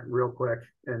like that real quick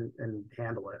and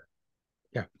handle it.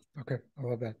 Yeah. Okay. I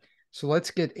love that. So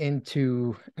let's get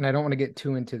into, and I don't want to get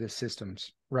too into the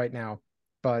systems right now,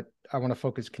 but I want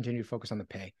to continue to focus on the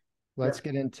pay. Let's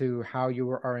get into how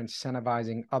you are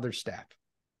incentivizing other staff.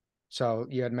 So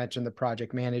you had mentioned the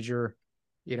project manager,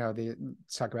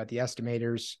 let's talk about the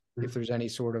estimators, if there's any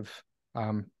sort of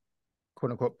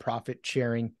quote unquote profit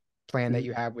sharing plan that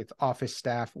you have with office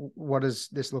staff. What does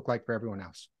this look like for everyone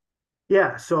else?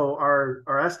 Yeah, so our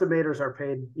estimators are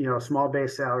paid, a small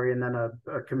base salary and then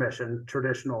a commission,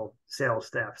 traditional sales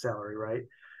staff salary, right?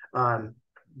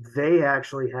 They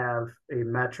actually have a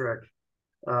metric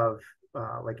of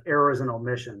like errors and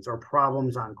omissions or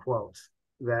problems on quotes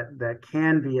that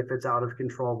can be, if it's out of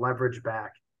control, leverage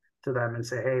back to them and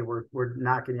say, hey, we're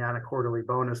knocking you on a quarterly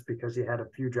bonus because you had a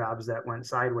few jobs that went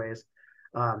sideways.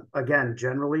 Again,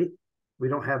 generally, we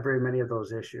don't have very many of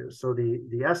those issues. So the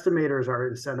estimators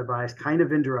are incentivized kind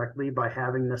of indirectly by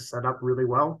having this set up really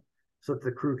well so that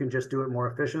the crew can just do it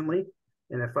more efficiently.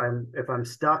 And if I'm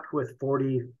stuck with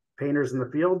 40 painters in the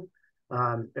field,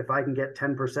 if I can get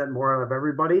 10% more out of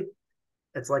everybody,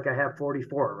 it's like I have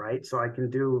 44, right? So I can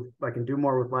do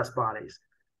more with less bodies.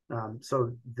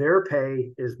 So their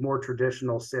pay is more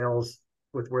traditional sales,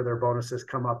 with where their bonuses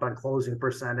come up on closing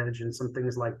percentage and some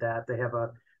things like that. They have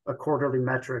a quarterly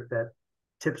metric that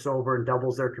tips over and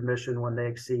doubles their commission when they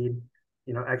exceed,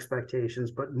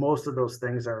 expectations. But most of those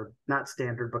things are not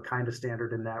standard, but kind of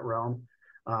standard in that realm.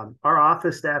 Our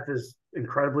office staff is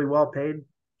incredibly well paid,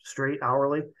 straight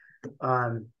hourly.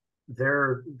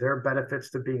 Their benefits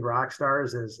to being rock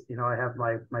stars is, I have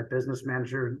my business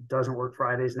manager doesn't work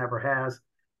Fridays, never has.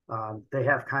 They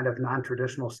have kind of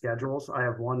non-traditional schedules. I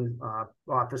have one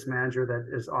office manager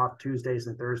that is off Tuesdays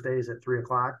and Thursdays at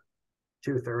 3:00,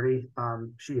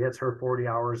 2:30. She hits her 40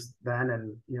 hours then,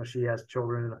 and she has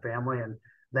children and a family, and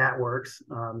that works.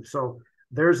 So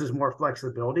theirs is more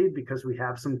flexibility because we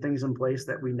have some things in place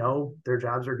that we know their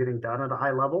jobs are getting done at a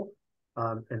high level,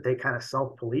 and they kind of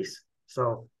self-police.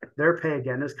 So their pay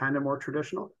again is kind of more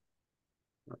traditional.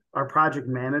 Our project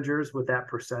managers with that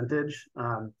percentage,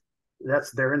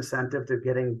 that's their incentive to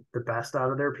getting the best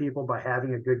out of their people by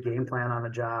having a good game plan on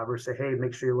a job, or say, hey,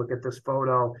 make sure you look at this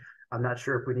photo. I'm not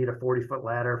sure if we need a 40-foot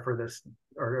ladder for this,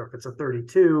 or if it's a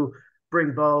 32,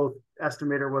 bring both.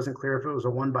 Estimator wasn't clear if it was a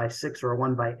 1x6 or a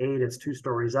 1x8. It's 2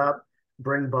 stories up,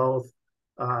 bring both.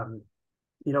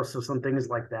 So some things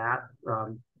like that,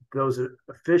 those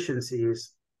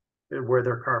efficiencies where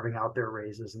they're carving out their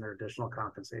raises and their additional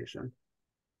compensation.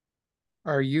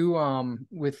 Are you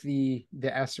with the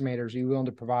estimators, are you willing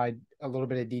to provide a little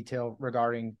bit of detail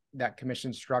regarding that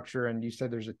commission structure? And you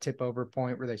said there's a tip over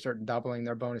point where they start doubling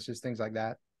their bonuses, things like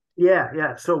that.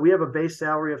 Yeah. So we have a base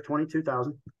salary of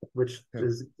 22,000, which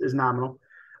is nominal.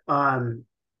 And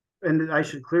I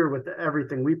should clear with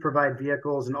everything, we provide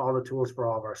vehicles and all the tools for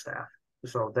all of our staff.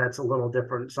 So that's a little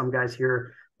different. Some guys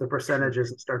hear the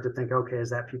percentages and start to think, okay, is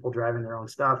that people driving their own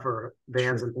stuff or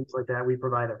vans and things like that? We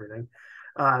provide everything.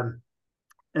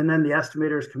 And then the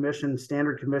estimator's commission,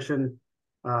 standard commission,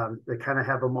 they kind of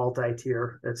have a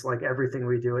multi-tier. It's like everything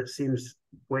we do. It seems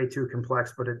way too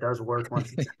complex, but it does work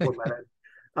once it's implemented.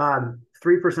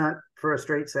 3% for a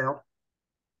straight sale,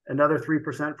 another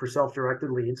 3% for self-directed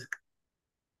leads,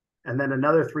 and then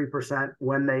another 3%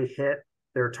 when they hit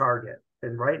their target.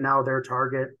 And right now, their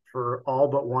target for all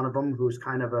but one of them, who's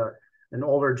kind of an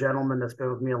older gentleman that's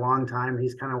been with me a long time,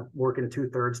 he's kind of working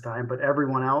 2/3 time, but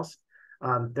everyone else,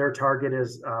 their target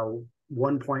is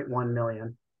 1.1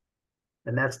 million,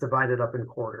 and that's divided up in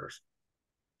quarters.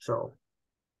 So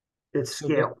it's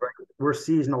scaled, right? We're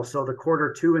seasonal. So the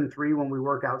quarter 2 and 3, when we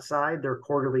work outside, their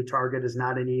quarterly target is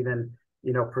not an even,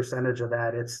 percentage of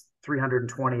that. It's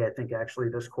 320, I think, actually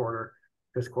this quarter,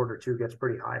 because quarter 2 gets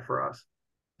pretty high for us.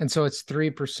 And so it's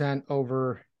 3%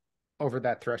 over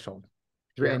that threshold,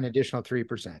 an additional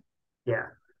 3%. Yeah.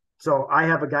 So I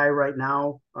have a guy right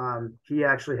now. He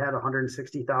actually had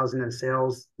 160,000 in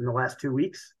sales in the last 2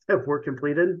 weeks of work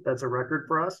completed. That's a record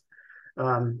for us.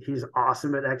 He's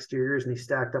awesome at exteriors, and he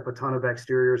stacked up a ton of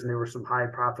exteriors, and there were some high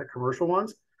profit commercial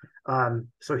ones.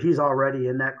 So he's already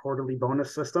in that quarterly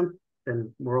bonus system,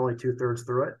 and we're only 2/3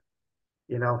 through it.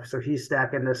 So he's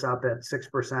stacking this up at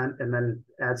 6% and then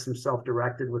add some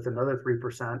self-directed with another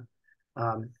 3%.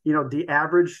 The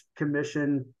average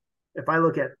commission, if I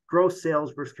look at gross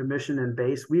sales versus commission and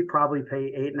base, we probably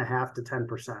pay 8.5% to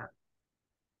 10%.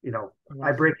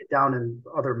 I break it down in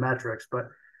other metrics, but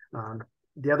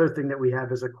the other thing that we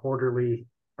have is a quarterly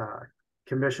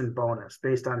commission bonus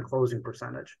based on closing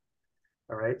percentage.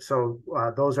 All right. So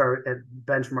those are at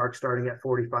benchmark starting at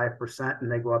 45%,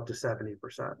 and they go up to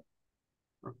 70%.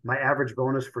 My average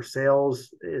bonus for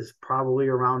sales is probably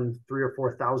around $3,000 or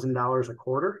 $4,000 a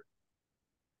quarter.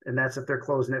 And that's if they're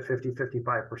closing at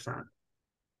 50-55%.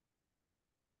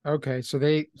 Okay. So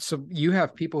you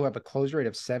have people who have a close rate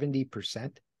of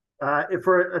 70%? If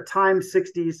for a time,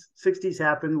 60s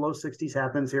happen, low 60s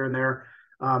happens here and there.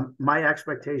 My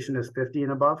expectation is 50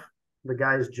 and above. The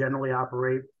guys generally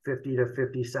operate 50 to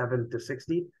 57 to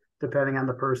 60, depending on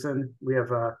the person. We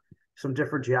have some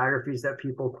different geographies that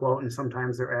people quote, and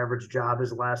sometimes their average job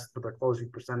is less, but their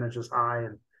closing percentage is high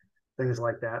and things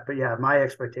like that. But yeah, my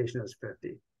expectation is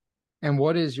 50. And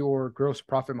what is your gross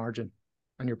profit margin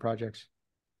on your projects?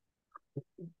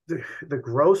 The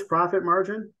gross profit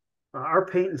margin, our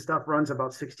paint and stuff runs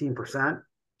about 16%.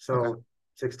 So okay.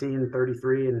 16,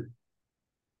 33, and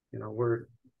we're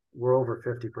over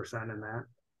 50% in that.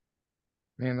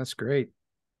 Man, that's great.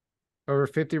 Over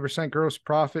 50% gross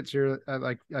profits. You're at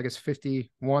like, I guess,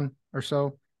 51 or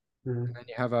so. Mm-hmm. And then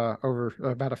you have over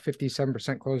about a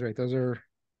 57% close rate. Those are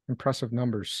impressive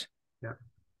numbers. Yeah.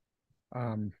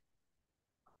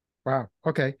 Wow.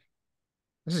 Okay.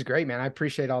 This is great, man. I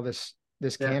appreciate all this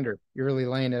candor. You're really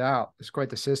laying it out. It's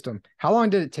quite the system. How long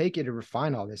did it take you to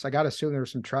refine all this? I got to assume there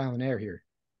was some trial and error here.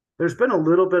 There's been a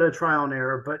little bit of trial and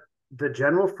error, but the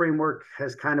general framework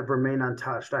has kind of remained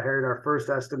untouched. I hired our first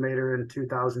estimator in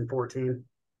 2014.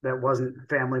 That wasn't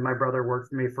family. My brother worked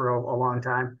for me for a long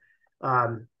time.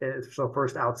 So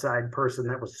first outside person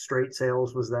that was straight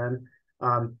sales was then.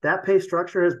 That pay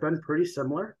structure has been pretty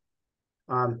similar.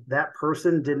 That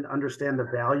person didn't understand the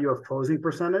value of closing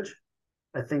percentage.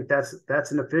 I think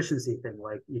that's an efficiency thing.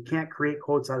 Like, you can't create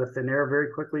quotes out of thin air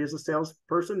very quickly as a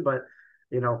salesperson, but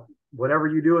whatever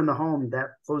you do in the home,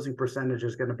 that closing percentage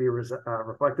is going to be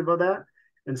reflective of that.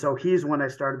 And so he's when I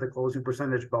started the closing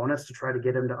percentage bonus to try to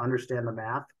get him to understand the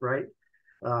math, right?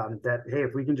 That, hey,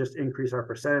 if we can just increase our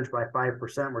percentage by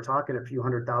 5%, we're talking a few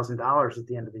 $100,000 at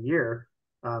the end of the year.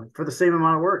 For the same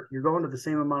amount of work, you're going to the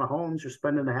same amount of homes, you're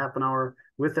spending a half an hour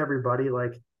with everybody.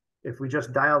 Like, if we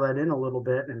just dial that in a little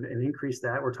bit and increase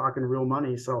that, we're talking real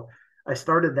money. So I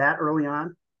started that early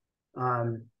on.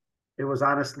 It was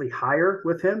honestly higher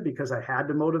with him because I had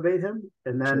to motivate him.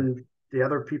 And then the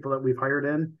other people that we've hired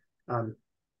in,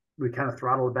 we kind of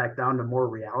throttled back down to more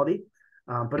reality.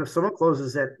 But if someone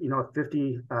closes at,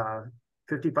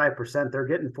 55%, they're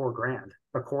getting $4,000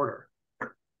 a quarter.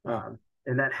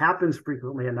 And that happens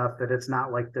frequently enough that it's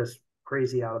not like this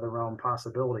crazy out of the realm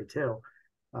possibility too.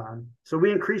 So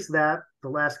we increased that the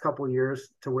last couple of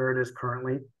years to where it is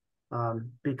currently.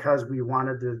 Because I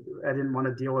didn't want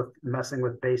to deal with messing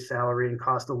with base salary and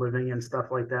cost of living and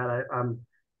stuff like that. I'm,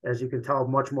 as you can tell,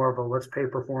 much more of a let's pay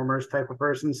performers type of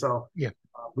person. So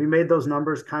we made those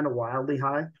numbers kind of wildly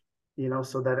high,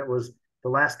 so that it was the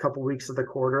last couple of weeks of the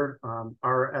quarter.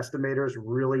 Our estimators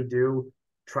really do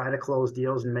try to close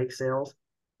deals and make sales.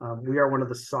 We are one of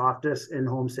the softest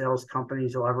in-home sales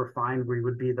companies you'll ever find. We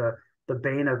would be the the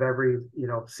bane of every,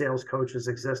 sales coach's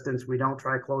existence. We don't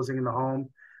try closing in the home.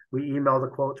 We email the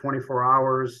quote 24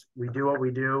 hours. We do what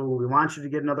we do. We want you to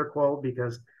get another quote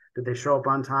because did they show up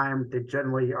on time? They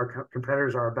generally, our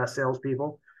competitors are our best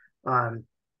salespeople. And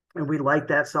we like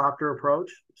that softer approach.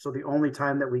 So the only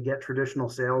time that we get traditional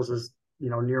sales is,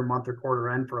 near month or quarter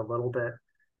end for a little bit,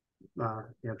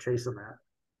 chasing that.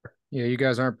 Yeah, you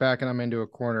guys aren't backing them into a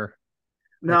corner.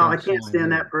 No, I can't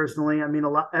stand that personally. I mean,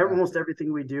 almost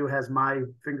everything we do has my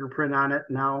fingerprint on it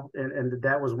now. And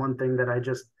that was one thing that I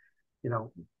just,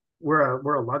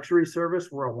 we're a luxury service.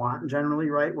 We're a want generally,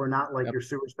 right? We're not like your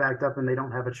sewer's backed up and they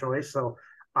don't have a choice. So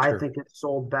I think it's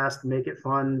sold best, make it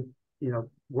fun,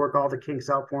 work all the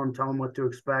kinks out for them, tell them what to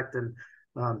expect, and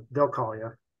they'll call you.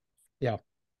 Yeah.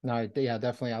 No, yeah,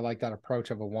 definitely. I like that approach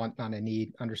of a want, not a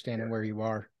need, understanding where you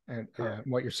are and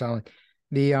what you're selling.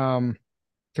 The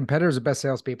competitors are best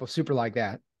salespeople, super like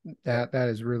that. That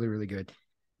is really, really good.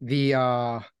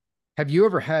 Have you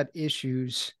ever had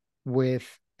issues with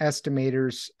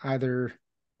estimators either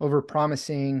over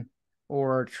promising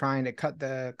or trying to cut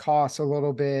the costs a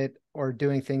little bit or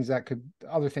doing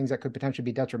other things that could potentially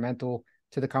be detrimental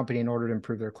to the company in order to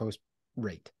improve their close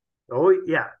rate? Oh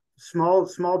yeah. Small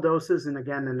doses. And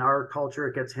again, in our culture,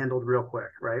 it gets handled real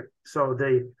quick, right? So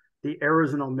the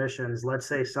errors and omissions, let's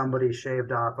say somebody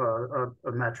shaved off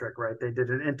a metric, right? They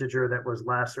did an integer that was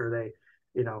less, or they,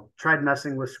 tried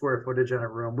messing with square footage in a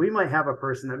room. We might have a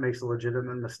person that makes a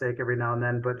legitimate mistake every now and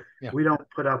then, but we don't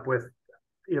put up with,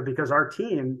 because our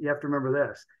team, you have to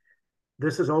remember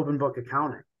this is open book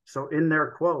accounting. So in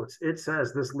their quotes, it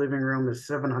says this living room is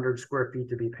 700 square feet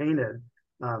to be painted.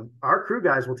 Our crew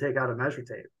guys will take out a measure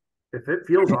tape. If it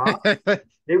feels off,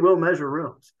 they will measure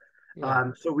rooms.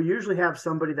 Yeah. So we usually have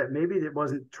somebody that maybe that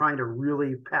wasn't trying to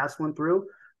really pass one through,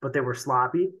 but they were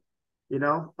sloppy.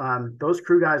 Those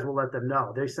crew guys will let them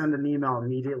know. They send an email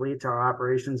immediately to our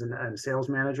operations and sales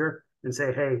manager and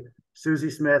say, hey, Susie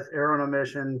Smith, error and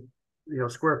omission,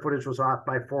 square footage was off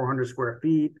by 400 square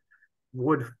feet.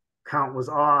 Wood count was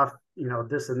off,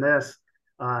 this and this.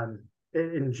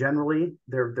 And generally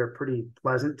they're pretty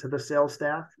pleasant to the sales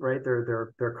staff, right?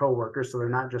 They're coworkers, so they're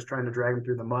not just trying to drag them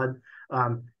through the mud.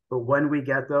 But when we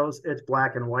get those, it's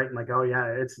black and white and like, oh yeah,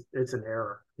 it's an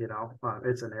error,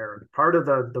 it's an error. Part of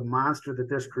the monster that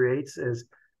this creates is,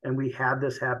 and we had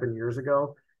this happen years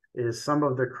ago, is some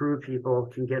of the crew people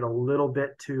can get a little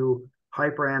bit too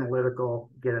hyper analytical,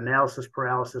 get analysis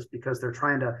paralysis because they're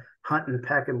trying to hunt and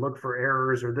peck and look for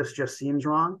errors, or this just seems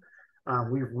wrong.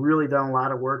 We've really done a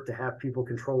lot of work to have people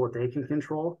control what they can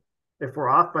control. If we're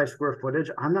off by square footage,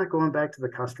 I'm not going back to the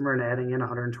customer and adding in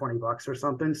 $120 or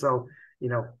something. So,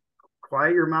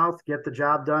 quiet your mouth, get the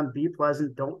job done, be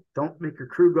pleasant. Don't make your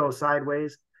crew go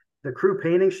sideways. The crew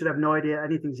painting should have no idea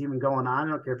anything's even going on.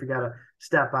 I don't care if you got to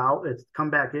step out, it's come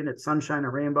back in, it's sunshine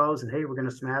and rainbows, and hey, we're going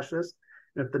to smash this.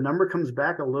 And if the number comes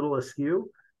back a little askew,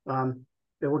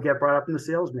 it will get brought up in the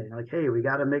sales meeting. Like, hey, we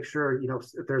got to make sure,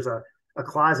 if there's a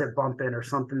closet bump in or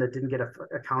something that didn't get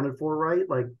accounted for right,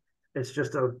 like it's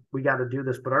just we got to do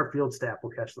this, but our field staff will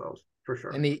catch those for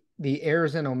sure. And the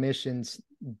errors and omissions,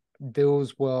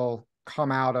 those will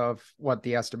come out of what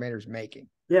the estimator's making.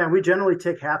 Yeah, we generally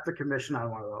take half the commission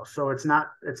on one of those, so it's not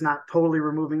totally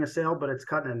removing a sale, but it's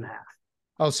cutting it in half.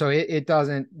 Oh, so it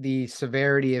doesn't, the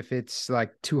severity, if it's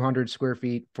like 200 square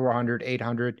feet, 400,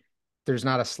 800, there's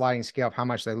not a sliding scale of how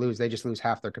much they lose. They just lose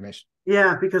half their commission.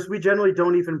 Yeah, because we generally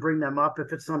don't even bring them up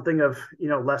if it's something of,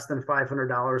 less than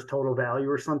 $500 total value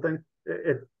or something.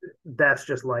 That's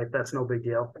just life. That's no big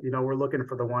deal. We're looking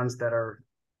for the ones that are,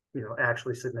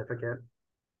 actually significant.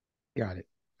 Got it.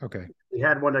 Okay. We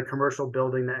had a commercial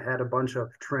building that had a bunch of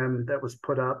trim that was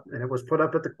put up, and it was put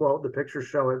up at the quote. The pictures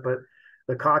show it, but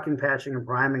the caulking, patching, and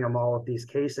priming of all of these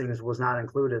casings was not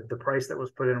included. The price that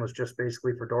was put in was just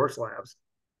basically for door slabs.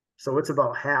 So it's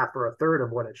about half or a third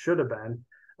of what it should have been.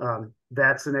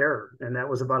 That's an error. And that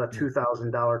was about a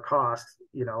 $2,000 cost,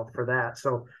 for that.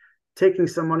 So taking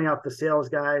some money off the sales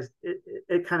guys,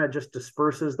 it kind of just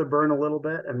disperses the burn a little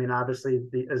bit. I mean, obviously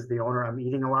as the owner, I'm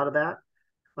eating a lot of that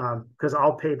because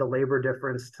I'll pay the labor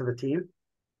difference to the team.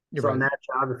 So on that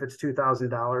job, if it's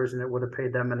 $2,000 and it would have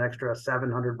paid them an extra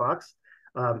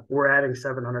 $700, we're adding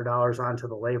 $700 onto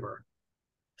the labor.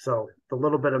 So the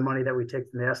little bit of money that we take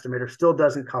from the estimator still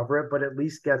doesn't cover it, but at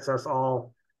least gets us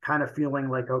all kind of feeling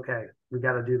like, okay, we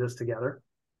got to do this together.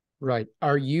 Right.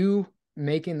 Are you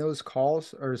making those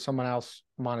calls or is someone else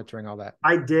monitoring all that?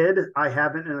 I did. I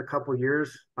haven't in a couple of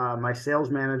years. My sales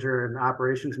manager and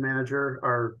operations manager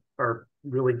are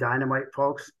really dynamite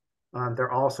folks.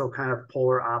 They're also kind of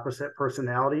polar opposite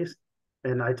personalities.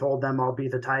 And I told them I'll be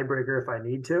the tiebreaker if I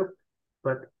need to.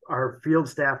 but our field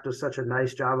staff does such a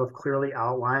nice job of clearly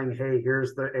outlining, hey,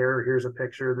 here's the error, here's a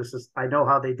picture. This is, I know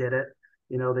how they did it.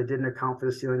 You know, they didn't account for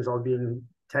the ceilings all being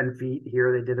 10 feet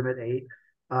here. They did them at 8.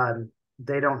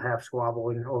 They don't have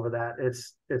squabbling over that.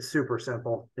 It's super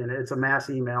simple. And it's a mass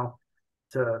email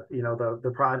to, you know,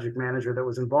 the project manager that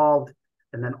was involved,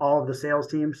 and then all of the sales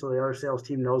team. So the other sales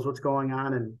team knows what's going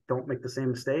on and don't make the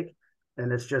same mistake.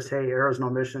 And it's just, hey, errors and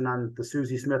omission on the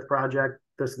Susie Smith project.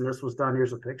 This and this was done.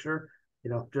 Here's a picture. You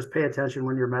know, just pay attention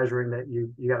when you're measuring that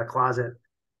you got a closet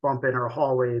bump in or a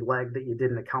hallway leg that you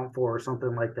didn't account for or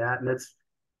something like that. And it's,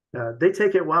 they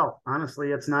take it well.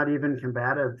 Honestly, it's not even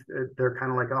combative. They're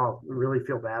kind of like, oh, we really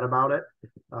feel bad about it.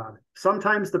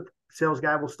 Sometimes the sales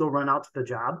guy will still run out to the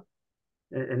job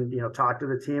and you know, talk to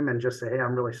the team and just say, hey,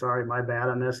 I'm really sorry, my bad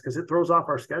on this, because it throws off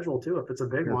our schedule too if it's a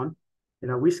big one. You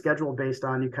know, we schedule based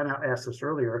on, you kind of asked this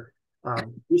earlier,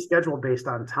 we schedule based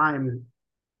on time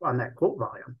on that quote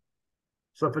volume.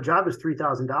 So if a job is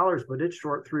 $3,000, but it's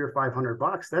short $300 or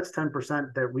 $500, that's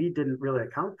 10% that we didn't really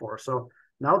account for. So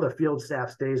now the field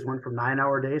staff's days went from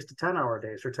 9-hour days to 10-hour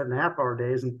days or 10.5-hour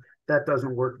days, and that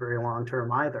doesn't work very long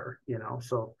term either. You know,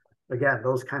 so again,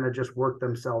 those kind of just work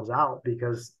themselves out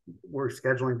because we're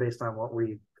scheduling based on what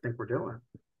we think we're doing.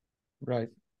 Right.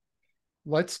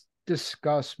 Let's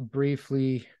discuss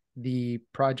briefly the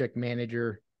project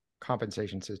manager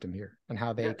compensation system here and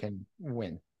how they can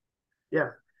win.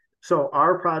 Yeah. So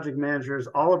our project managers,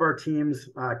 all of our teams,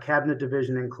 cabinet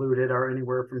division included, are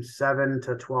anywhere from 7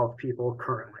 to 12 people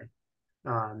currently.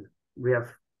 We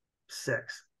have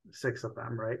six of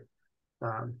them, right?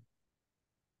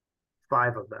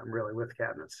 5 of them really with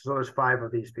cabinets. So there's 5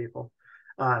 of these people.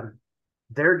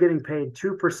 They're getting paid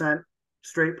 2%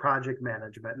 straight project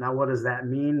management. Now, what does that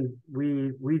mean?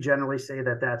 We generally say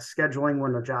that that's scheduling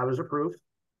when the job is approved.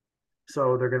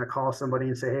 So they're going to call somebody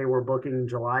and say, hey, we're booking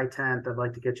July 10th. I'd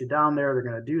like to get you down there. They're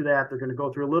going to do that. They're going to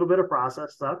go through a little bit of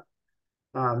process stuff.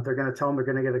 They're going to tell them they're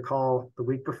going to get a call the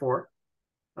week before.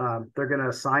 They're going to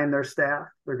assign their staff.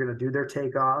 They're going to do their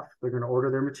takeoff. They're going to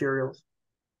order their materials.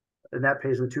 And that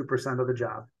pays them 2% of the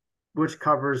job, which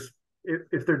covers,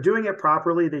 if they're doing it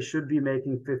properly, they should be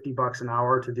making $50 an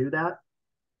hour to do that.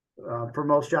 For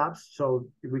most jobs. So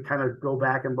we kind of go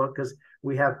back and look because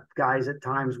we have guys at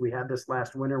times, we had this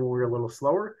last winter when we were a little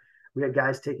slower. We had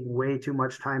guys taking way too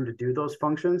much time to do those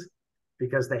functions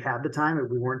because they had the time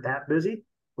and we weren't that busy.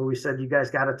 But we said, you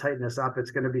guys got to tighten this up. It's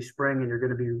going to be spring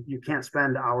and you can't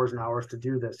spend hours and hours to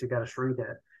do this. You got to shrink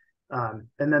it.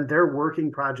 And then they're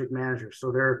working project managers.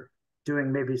 So they're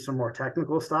doing maybe some more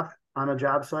technical stuff on a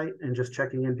job site and just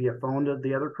checking in via phone to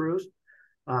the other crews.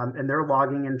 And they're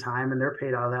logging in time and they're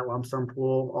paid out of that lump sum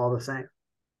pool all the same.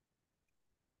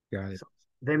 Got it. So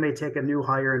they may take a new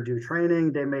hire and do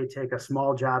training. They may take a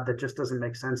small job that just doesn't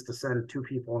make sense to send 2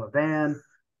 people in a van.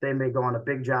 They may go on a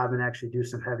big job and actually do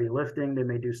some heavy lifting. They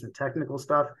may do some technical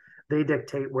stuff. They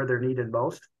dictate where they're needed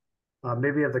most.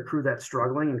 Maybe you have the crew that's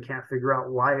struggling and can't figure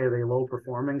out why are they low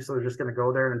performing. So they're just going to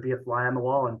go there and be a fly on the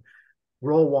wall and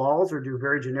roll walls or do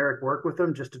very generic work with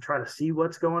them just to try to see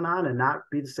what's going on and not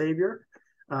be the savior.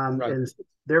 Right. And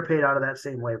they're paid out of that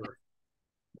same labor.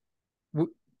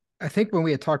 I think when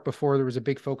we had talked before, there was a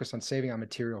big focus on saving on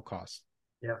material costs.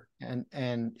 Yeah.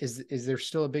 And is there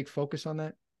still a big focus on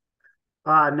that?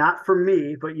 Not for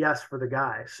me, but yes, for the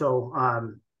guy. So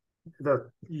the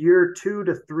year 2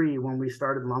 to 3, when we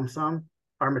started lump sum,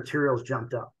 our materials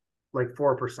jumped up like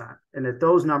 4%. And at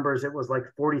those numbers, it was like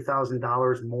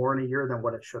 $40,000 more in a year than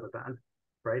what it should have been.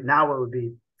 Right now, it would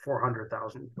be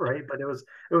 400,000, right? But it was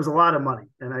a lot of money.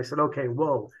 And I said, okay,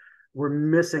 whoa, we're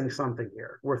missing something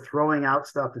here. We're throwing out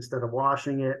stuff instead of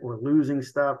washing it. We're losing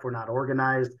stuff. We're not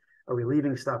organized. Are we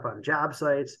leaving stuff on job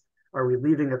sites? Are we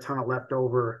leaving a ton of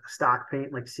leftover stock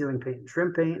paint, like ceiling paint and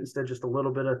trim paint, instead of just a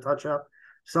little bit of touch up?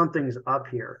 Something's up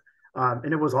here.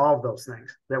 And it was all of those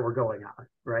things that were going on,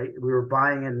 right? We were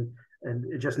buying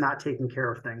and just not taking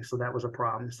care of things. So that was a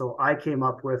problem. So I came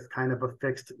up with kind of a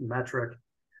fixed metric,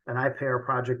 and I pay our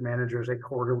project managers a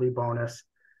quarterly bonus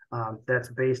that's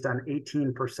based on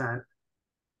 18%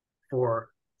 for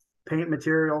paint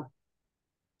material,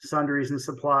 sundries and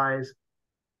supplies,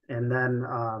 and then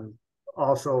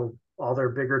also all their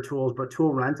bigger tools, but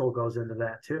tool rental goes into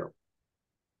that too.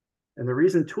 And the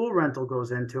reason tool rental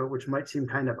goes into it, which might seem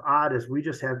kind of odd, is we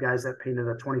just have guys that painted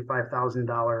a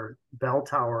 $25,000 bell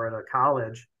tower at a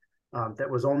college that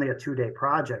was only a 2-day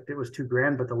project. It was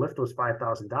 $2,000, but the lift was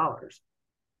 $5,000.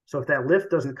 So if that lift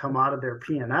doesn't come out of their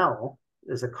P&L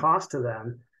as a cost to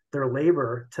them, their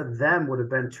labor to them would have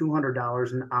been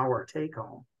 $200 an hour take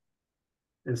home.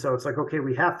 And so it's like, okay,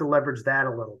 we have to leverage that a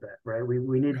little bit, right?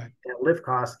 We need that lift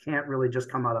cost can't really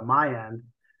just come out of my end.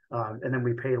 And then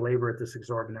we pay labor at this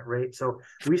exorbitant rate. So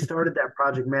we started that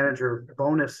project manager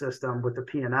bonus system with the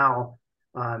P&L.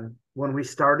 When we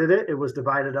started it, it was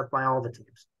divided up by all the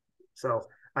teams. So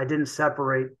I didn't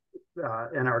separate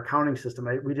in our accounting system.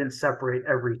 We didn't separate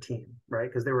every team, right?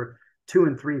 Because there were 2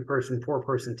 and 3 person, 4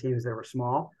 person teams that were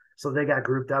small. So they got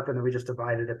grouped up and then we just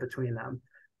divided it between them.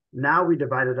 Now we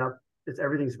divide it up.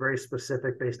 Everything's very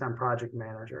specific based on project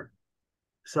manager.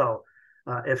 So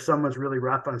if someone's really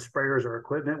rough on sprayers or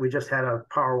equipment, we just had a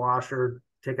power washer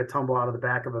take a tumble out of the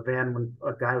back of a van when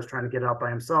a guy was trying to get it out by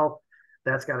himself.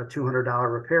 That's got a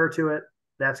 $200 repair to it.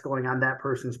 That's going on that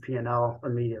person's P&L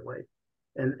immediately.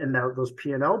 And those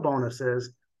P&L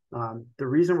bonuses, the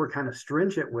reason we're kind of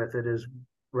stringent with it is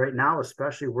right now,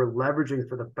 especially, we're leveraging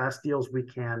for the best deals we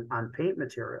can on paint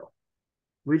material.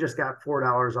 We just got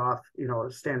 $4 off,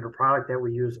 a standard product that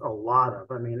we use a lot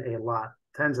of. I mean, a lot,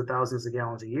 tens of thousands of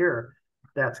gallons a year.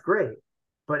 That's great.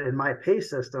 But in my pay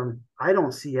system, I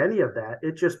don't see any of that.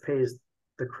 It just pays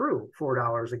the crew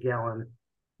 $4 a gallon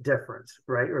difference,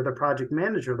 right? Or the project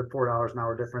manager, the $4 an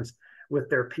hour difference with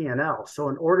their P&L. So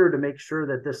in order to make sure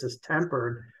that this is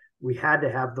tempered, we had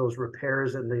to have those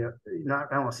repairs and I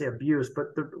don't want to say abuse,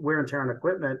 but the wear and tear on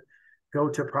equipment go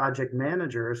to project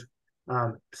managers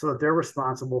so that they're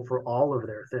responsible for all of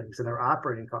their things and their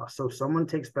operating costs. So if someone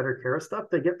takes better care of stuff,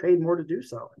 they get paid more to do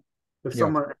so. If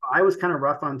I was kind of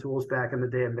rough on tools back in the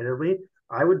day, admittedly,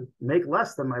 I would make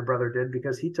less than my brother did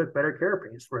because he took better care of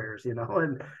paint sprayers,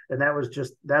 and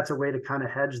that's a way to kind of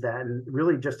hedge that and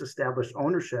really just establish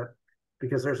ownership,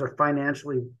 because there's a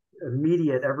financially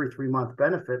immediate every 3-month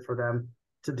benefit for them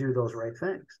to do those right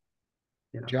things.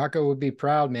 Jocko would be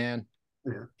proud, man.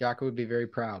 Yeah. Jocko would be very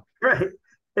proud. Right.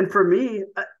 And for me,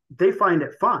 they find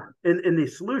it fun. And the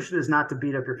solution is not to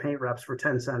beat up your paint reps for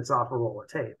 10 cents off a roll of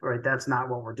tape, right? That's not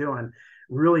what we're doing.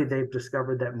 Really, they've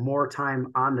discovered that more time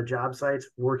on the job sites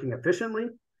working efficiently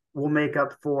will make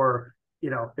up for,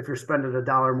 if you're spending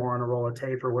 $1 more on a roll of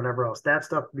tape or whatever else, that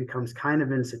stuff becomes kind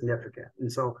of insignificant.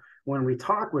 And so when we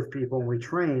talk with people and we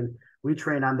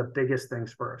train on the biggest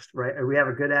things first, right? Do we have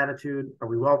a good attitude? Are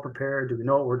we well prepared? Do we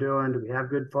know what we're doing? Do we have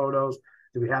good photos?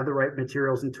 Do we have the right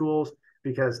materials and tools?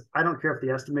 Because I don't care if the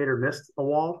estimator missed a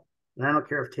wall, and I don't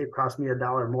care if tape cost me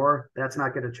 $1 more. That's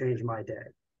not going to change my day.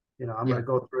 I'm going to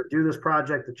go through and do this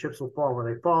project. The chips will fall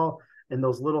where they fall, and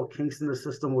those little kinks in the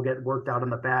system will get worked out on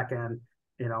the back end.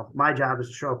 My job is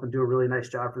to show up and do a really nice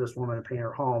job for this woman and paint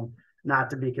her home,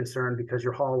 not to be concerned because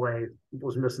your hallway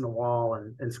was missing a wall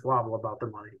and squabble about the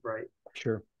money, right?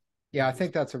 Sure. Yeah, I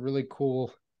think that's a really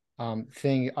cool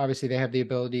thing. Obviously, they have the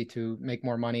ability to make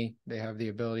more money. They have the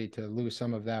ability to lose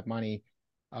some of that money.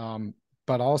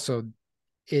 But also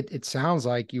it sounds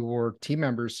like your team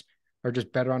members are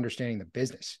just better understanding the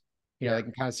business. They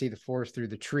can kind of see the forest through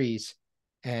the trees.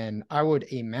 And I would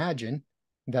imagine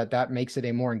that makes it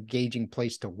a more engaging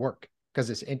place to work because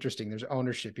it's interesting. There's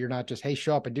ownership. You're not just, hey,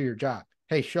 show up and do your job.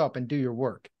 Hey, show up and do your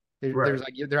work. There's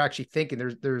they're actually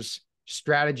thinking. There's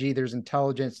strategy. There's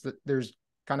intelligence. There's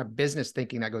kind of business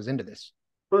thinking that goes into this.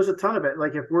 Well, there's a ton of it.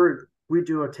 Like if we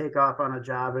do a takeoff on a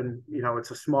job and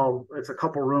it's a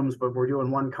couple rooms, but we're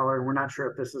doing one color and we're not sure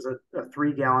if this is a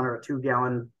 3-gallon or a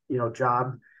 2-gallon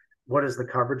job. What is the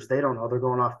coverage? They don't know. They're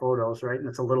going off photos, right? And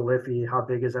it's a little iffy. How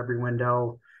big is every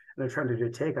window? And they're trying to do a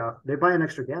takeoff. They buy an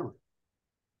extra gallon.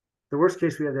 The worst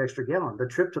case, we have the extra gallon. The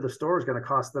trip to the store is going to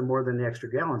cost them more than the extra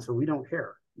gallon, so we don't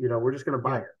care. We're just going to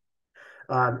buy it.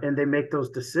 And they make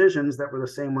those decisions that were the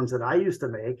same ones that I used to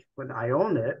make when I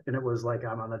owned it. And it was like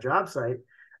I'm on a job site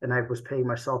and I was paying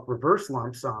myself reverse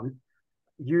lump sum.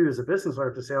 You as a business owner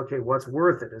have to say, okay, what's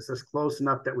worth it? Is this close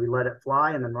enough that we let it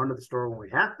fly and then run to the store when we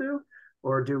have to?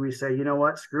 Or do we say, you know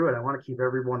what, screw it. I want to keep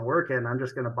everyone working. I'm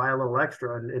just going to buy a little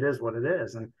extra and it is what it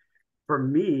is. And for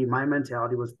me, my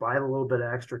mentality was buy a little bit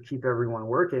of extra, keep everyone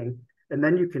working. And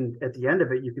then you can, at the end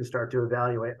of it, you can start to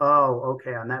evaluate, oh,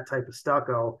 okay, on that type of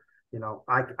stucco,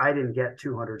 I didn't get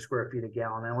 200 square feet a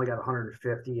gallon. I only got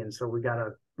 150. And so we got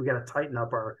to tighten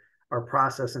up our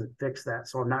process and fix that.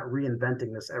 So I'm not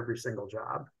reinventing this every single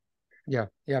job. Yeah.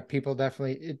 Yeah. People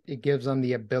definitely, it gives them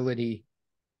the ability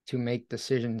to make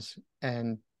decisions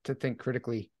and to think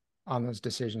critically on those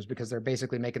decisions because they're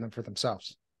basically making them for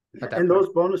themselves. And those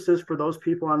bonuses for those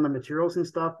people on the materials and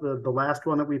stuff, the last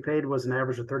one that we paid was an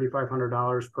average of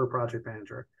 $3,500 per project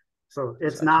manager. So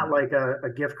it's not like a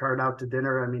gift card out to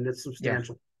dinner. I mean, it's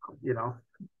substantial,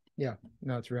 Yeah,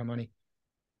 no, it's real money.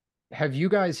 Have you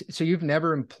guys, so you've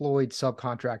never employed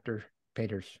subcontractor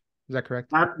painters, is that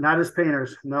correct? Not as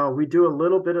painters. No, we do a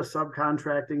little bit of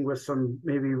subcontracting with some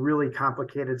maybe really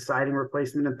complicated siding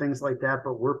replacement and things like that,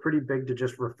 but we're pretty big to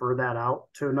just refer that out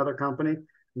to another company,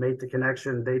 make the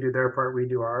connection. They do their part, we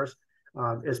do ours.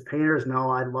 As painters, no,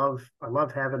 I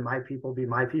love having my people be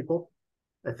my people.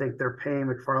 I think they're paying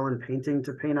MacFarland Painting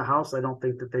to paint a house. I don't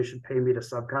think that they should pay me to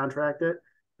subcontract it.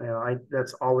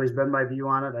 That's always been my view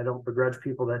on it. I don't begrudge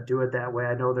people that do it that way.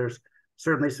 I know there's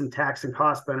certainly some tax and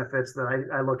cost benefits that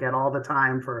I look at all the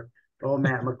time for, oh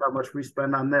man, look how much we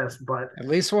spend on this. But At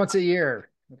least once a year.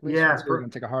 At least yeah, once a year, we're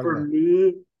gonna take a hard for look.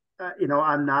 me,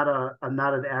 I'm not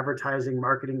an advertising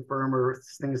marketing firm or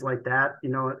things like that,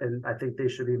 and I think they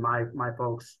should be my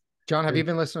folks. John, have And you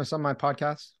been listening to some of my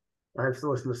podcasts? I've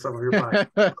listened to some of your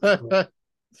podcasts.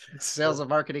 Sales and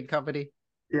marketing company.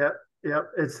 Yeah, yeah.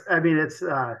 It's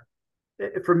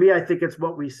for me, I think it's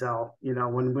what we sell.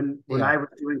 When I was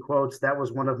doing quotes, that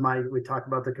was one of we talk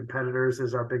about the competitors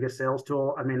as our biggest sales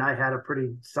tool. I mean, I had a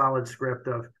pretty solid script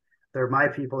of they're my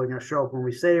people, they're going to show up when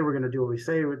we say we're going to do what we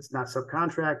say. It's not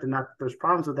subcontract, and not there's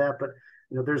problems with that, but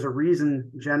there's a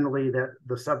reason generally that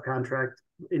the subcontract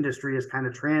industry is kind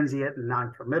of transient and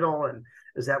non-committal. And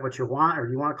is that what you want, or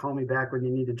do you want to call me back when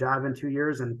you need a job in 2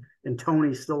 years and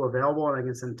Tony's still available and I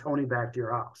can send Tony back to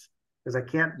your house? Because I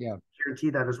can't guarantee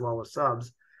that as well as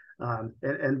subs.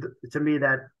 And to me,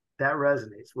 that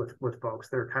resonates with folks.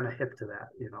 They're kind of hip to that,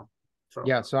 So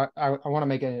yeah, so I want to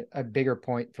make a bigger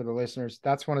point for the listeners.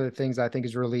 That's one of the things I think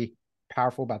is really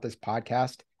powerful about this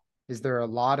podcast is there are a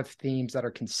lot of themes that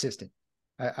are consistent.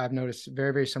 I've noticed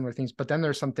very, very similar things, but then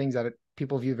there's some things that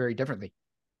people view very differently.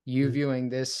 You viewing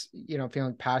this,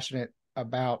 feeling passionate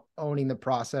about owning the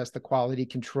process, the quality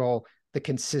control, the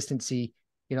consistency,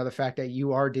 the fact that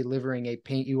you are delivering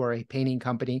you are a painting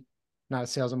company, not a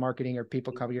sales and marketing or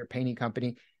people company or painting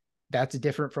company. That's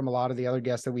different from a lot of the other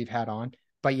guests that we've had on,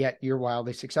 but yet you're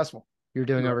wildly successful. You're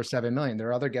doing over 7 million. There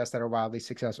are other guests that are wildly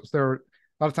successful. So a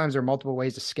lot of times there are multiple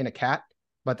ways to skin a cat,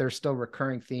 but there's still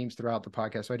recurring themes throughout the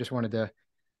podcast. So I just wanted to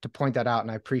point that out.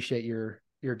 And I appreciate your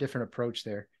different approach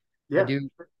there. Yeah.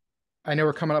 I know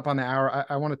we're coming up on the hour.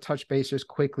 I want to touch base just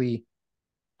quickly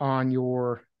on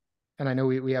and I know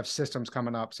we have systems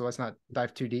coming up, so let's not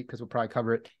dive too deep because we'll probably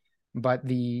cover it, but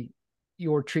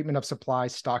your treatment of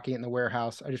supplies, stocking it in the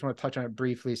warehouse. I just want to touch on it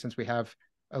briefly since we have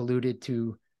alluded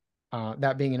to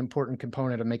that being an important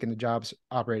component of making the jobs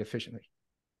operate efficiently.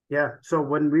 Yeah. So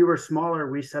when we were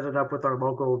smaller, we set it up with our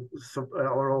local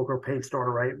paint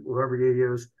store, right? Whoever you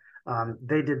use,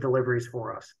 they did deliveries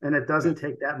for us, and it doesn't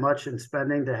take that much in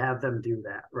spending to have them do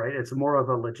that, right? It's more of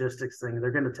a logistics thing. They're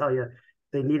going to tell you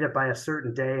they need it by a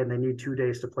certain day and they need 2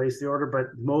 days to place the order,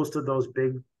 but most of those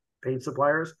big paint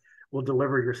suppliers will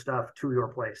deliver your stuff to your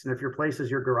place. And if your place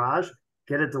is your garage,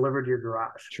 get it delivered to your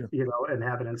garage, sure. And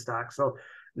have it in stock. So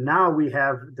now we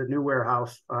have the new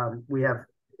warehouse. We have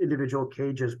individual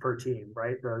cages per team,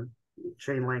 right? The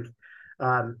chain link.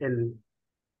 And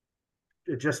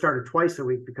it just started twice a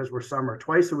week because we're summer.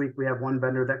 Twice a week, we have one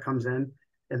vendor that comes in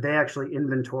and they actually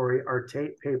inventory our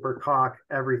tape, paper, caulk,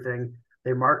 everything.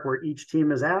 They mark where each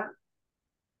team is at.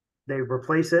 They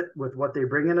replace it with what they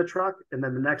bring in a truck. And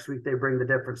then the next week they bring the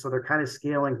difference. So they're kind of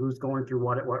scaling who's going through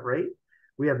what at what rate.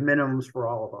 We have minimums for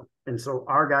all of them. And so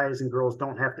our guys and girls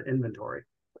don't have to inventory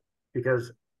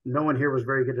because no one here was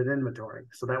very good at inventory.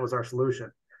 So that was our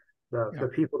solution. The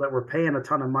people that were paying a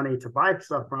ton of money to buy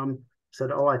stuff from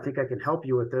said, oh, I think I can help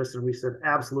you with this. And we said,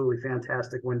 absolutely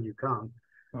fantastic. When do you come?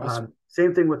 Awesome.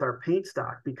 Same thing with our paint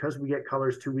stock, because we get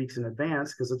colors 2 weeks in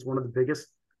advance, because it's one of the biggest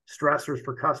stressors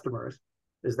for customers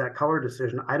is that color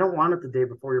decision. I don't want it the day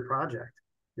before your project.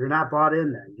 You're not bought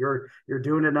in then. You're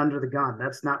doing it under the gun.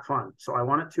 That's not fun. So I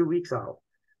want it 2 weeks out.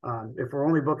 If we're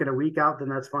only booking a week out, then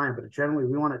that's fine. But generally,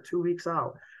 we want it 2 weeks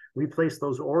out. We place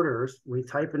those orders. We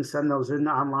type and send those in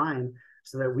online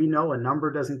so that we know a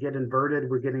number doesn't get inverted.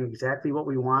 We're getting exactly what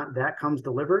we want. That comes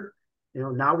delivered.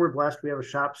 Now we're blessed. We have a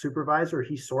shop supervisor.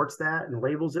 He sorts that and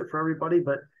labels it for everybody.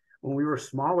 But when we were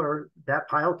smaller, that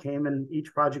pile came and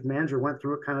each project manager went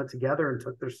through it kind of together and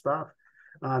took their stuff.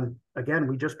 Again,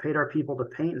 we just paid our people to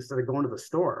paint instead of going to the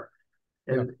store.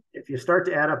 And if you start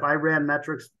to add up, I ran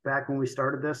metrics back when we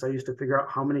started this. I used to figure out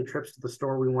how many trips to the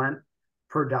store we went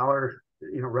per dollar,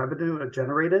 revenue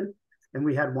generated. And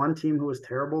we had one team who was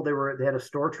terrible. They had a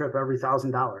store trip every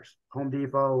 $1,000. Home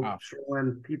Depot,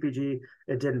 Sherwin, PPG,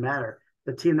 it didn't matter.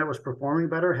 The team that was performing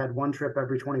better had one trip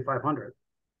every 2,500.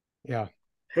 Yeah.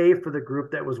 Pay for the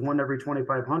group that was one every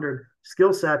 2,500.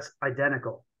 Skill sets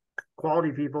identical.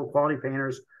 Quality people, quality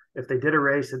painters. If they did a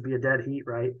race, it'd be a dead heat,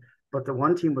 right? But the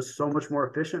one team was so much more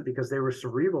efficient because they were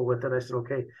cerebral with it. I said,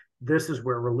 okay, this is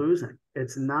where we're losing.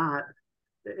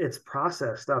 It's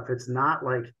process stuff. It's not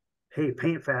like, hey,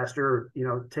 paint faster,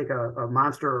 take a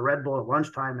Monster or Red Bull at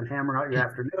lunchtime and hammer out your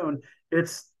afternoon.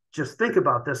 It's just think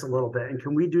about this a little bit. And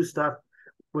can we do stuff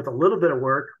with a little bit of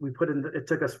work, we put in, it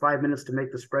took us 5 minutes to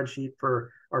make the spreadsheet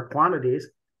for our quantities,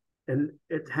 and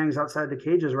it hangs outside the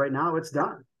cages right now. It's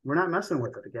done. We're not messing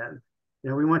with it again.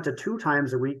 We went to 2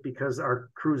 times a week because our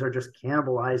crews are just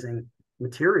cannibalizing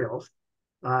materials.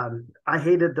 I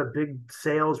hated the big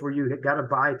sales where you got to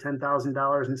buy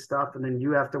 $10,000 in stuff and then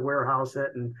you have to warehouse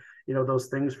it, and those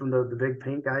things from the big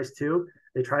paint guys too.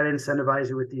 They try to incentivize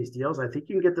you with these deals. I think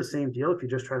you can get the same deal if you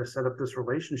just try to set up this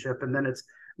relationship, and then it's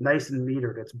nice and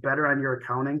metered. It's better on your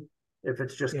accounting if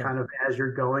it's just kind of as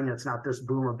you're going. It's not this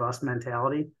boom or bust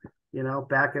mentality.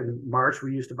 Back in March,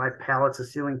 we used to buy pallets of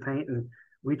ceiling paint, and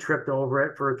we tripped over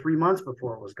it for 3 months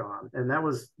before it was gone. And that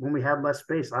was when we had less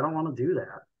space. I don't want to do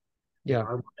that. Yeah.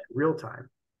 I want it real time.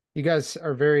 You guys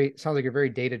are sounds like you're very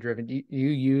data driven. Do you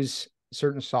use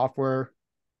certain software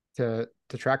to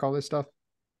track all this stuff?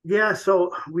 Yeah,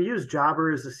 so we use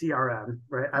Jobber as a CRM,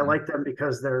 right? I like them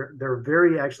because they're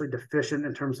very actually deficient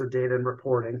in terms of data and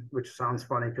reporting, which sounds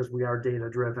funny because we are data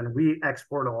driven. We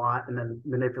export a lot and then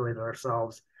manipulate it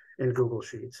ourselves in Google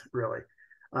Sheets, really.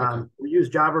 We use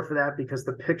Jobber for that because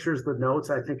the pictures, the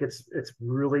notes, I think it's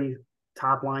really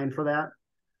top line for that.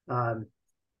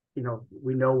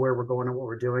 We know where we're going and what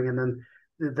we're doing. And then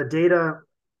the data,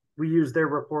 we use their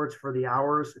reports for the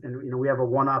hours. And, we have a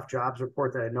one-off jobs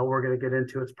report that I know we're going to get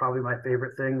into. It's probably my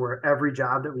favorite thing, where every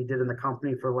job that we did in the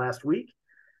company for last week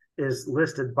is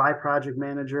listed by project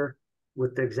manager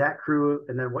with the exact crew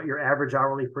and then what your average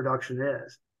hourly production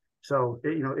is. So,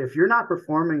 if you're not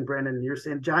performing, Brandon, and you're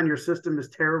saying, John, your system is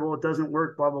terrible, it doesn't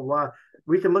work, blah, blah, blah,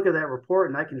 we can look at that report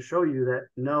and I can show you that,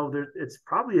 no, it's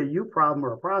probably a you problem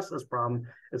or a process problem.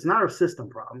 It's not a system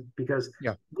problem, because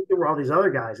look at where all these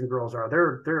other guys and girls are.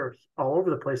 They're all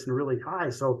over the place and really high.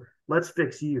 So let's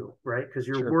fix you, right? Because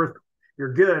you're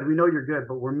good. We know you're good,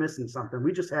 but we're missing something.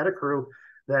 We just had a crew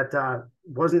that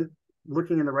wasn't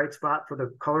looking in the right spot for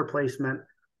the color placement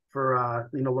for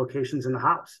locations in the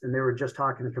house, and they were just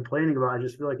talking and complaining about, I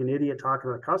just feel like an idiot talking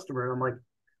to a customer. And I'm like,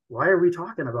 why are we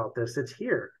talking about this? It's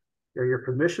here. Are your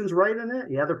permissions right in it?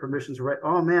 Yeah, the permissions are right.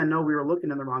 Oh man, no, we were looking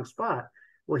in the wrong spot.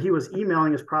 Well, he was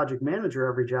emailing his project manager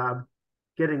every job,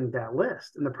 getting that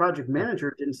list, and the project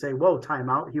manager didn't say, whoa, time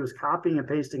out. He was copying and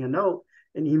pasting a note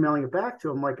and emailing it back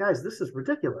to him. Like, guys, this is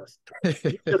ridiculous.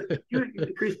 You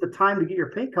increased the time to get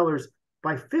your paint colors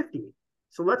by 50.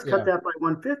 So let's cut that by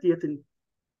 1/50th and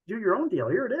do your own deal.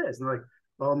 Here it is. And they're like,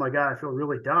 oh my God, I feel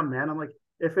really dumb, man. I'm like,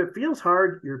 if it feels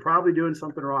hard, you're probably doing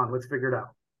something wrong. Let's figure it out.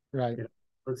 Right.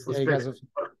 Let's you guys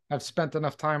have spent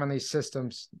enough time on these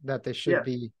systems that they should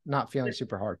be not feeling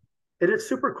super hard. And it's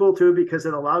super cool too, because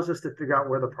it allows us to figure out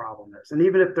where the problem is. And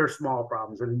even if they're small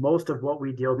problems, and most of what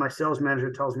we deal with, my sales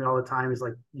manager tells me all the time, he's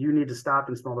like, you need to stop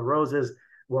and smell the roses.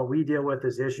 What we deal with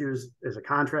is issues as a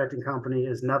contracting company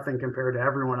is nothing compared to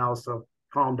everyone else. So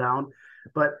calm down.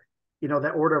 But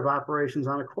that order of operations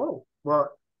on a quote.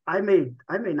 Well, I may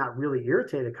not really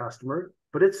irritate a customer,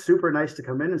 but it's super nice to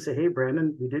come in and say, hey,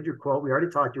 Brandon, we did your quote. We already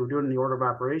talked to you. We're doing the order of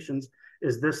operations.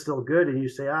 Is this still good? And you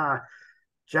say,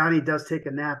 Johnny does take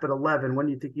a nap at 11. When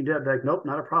do you think you did? I'd be like, nope,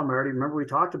 not a problem. I already remember we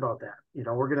talked about that.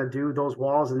 We're going to do those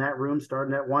walls in that room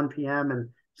starting at 1 p.m. and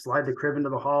slide the crib into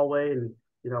the hallway. And,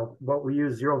 what we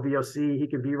use, 0 VOC, he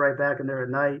can be right back in there at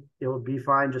night. It will be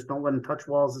fine. Just don't let him touch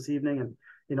walls this evening. And,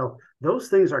 those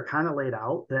things are kind of laid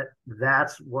out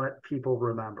that's what people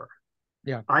remember.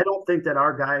 Yeah. I don't think that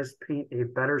our guys paint a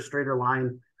better, straighter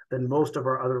line than most of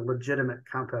our other legitimate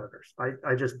competitors.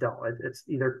 I just don't. It's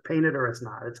either painted or it's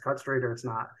not. It's cut straight or it's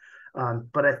not.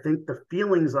 But I think the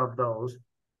feelings of those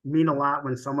mean a lot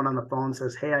when someone on the phone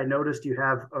says, hey, I noticed you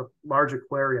have a large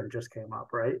aquarium just came up,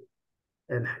 right?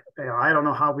 And I don't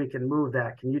know how we can move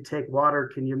that. Can you take water?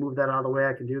 Can you move that out of the way?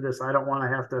 I can do this. I don't want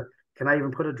to have to. Can I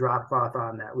even put a drop cloth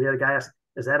on that? We had a guy ask,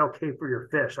 is that okay for your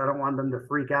fish? I don't want them to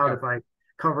freak out if I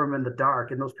cover them in the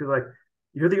dark. And those people are like,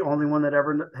 you're the only one that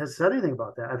ever has said anything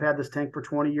about that. I've had this tank for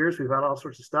 20 years. We've had all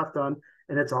sorts of stuff done.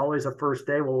 And it's always a first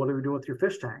day. Well, what are we doing with your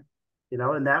fish tank?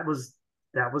 And that was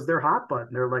their hot button.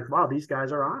 They're like, wow, these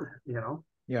guys are on it,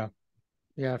 Yeah.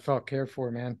 Yeah. I felt cared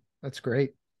for, man. That's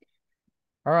great.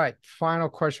 All right. Final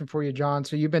question for you, John.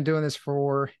 So you've been doing this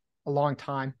for a long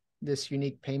time, this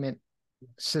unique payment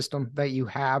system that you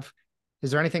have. Is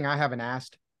there anything I haven't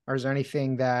asked, or is there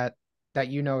anything that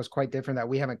is quite different that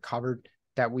we haven't covered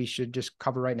that we should just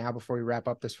cover right now before we wrap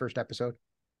up this first episode?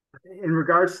 In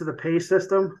regards to the pay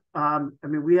system,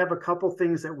 we have a couple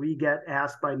things that we get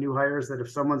asked by new hires that if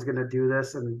someone's going to do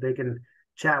this, and they can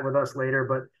chat with us later,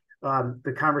 but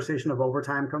the conversation of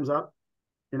overtime comes up.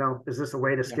 Is this a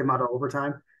way to skim out of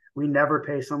overtime? We never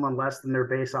pay someone less than their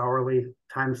base hourly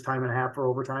times time and a half for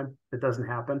overtime. It doesn't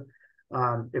happen.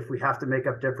 If we have to make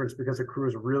up difference because a crew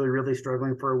is really, really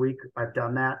struggling for a week, I've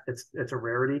done that. It's a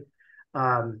rarity.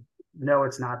 No,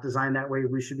 it's not designed that way.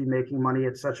 We should be making money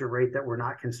at such a rate that we're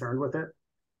not concerned with it.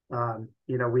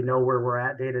 We know where we're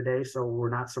at day to day, so we're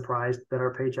not surprised that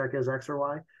our paycheck is X or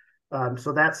Y.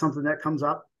 So that's something that comes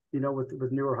up,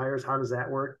 with newer hires. How does that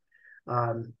work?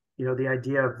 The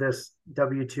idea of this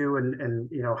W-2 and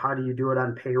how do you do it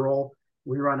on payroll?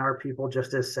 We run our people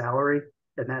just as salary,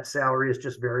 and that salary is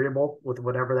just variable with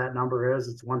whatever that number is.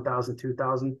 It's 1,000,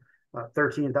 2,000,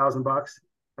 $13,000.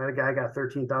 I had a guy got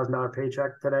 $13,000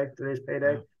 paycheck today's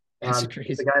payday. Wow. That's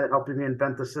crazy. The guy that helped me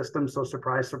invent the system. So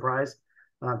surprise, surprise.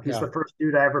 He's the first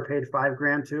dude I ever paid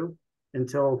 $5,000 to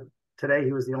until today.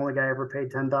 He was the only guy I ever paid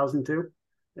 $10,000 to,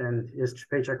 and his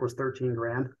paycheck was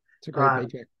 $13,000. It's a great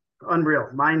paycheck. Unreal.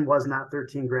 Mine was not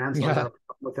 $13,000, so I got a problem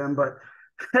with him. But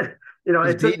He's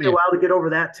it took me a while to get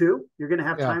over that too. You're going to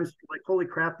have times like, holy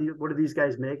crap, what are these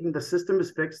guys making? The system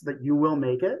is fixed that you will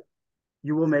make it.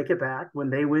 You will make it back. When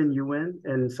they win, you win.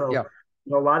 And so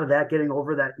a lot of that, getting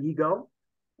over that ego.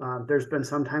 There's been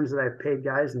some times that I've paid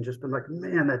guys and just been like,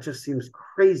 man, that just seems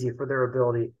crazy for their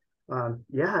ability.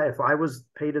 If I was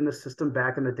paid in the system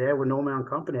back in the day, I would know my own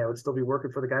company. I would still be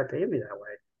working for the guy paying me that way.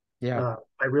 Yeah.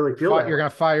 I really feel that you're going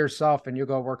to fire yourself and you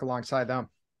go work alongside them.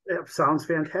 It sounds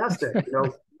fantastic.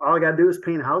 All I got to do is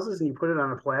paint houses and you put it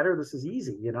on a platter. This is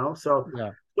easy, So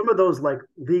some of those like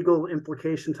legal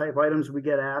implication type items we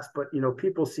get asked, but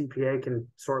people's CPA can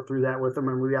sort through that with them.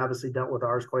 And we obviously dealt with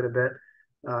ours quite a bit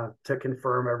to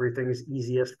confirm everything's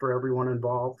easiest for everyone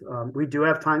involved. We do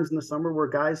have times in the summer where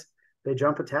guys, they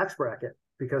jump a tax bracket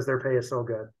because their pay is so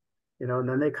good. And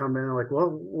then they come in and like, well,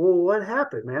 what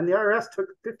happened, man? The IRS took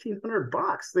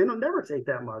 $1,500. They don't never take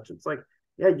that much. It's like,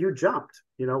 yeah, you jumped.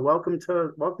 Welcome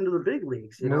to the big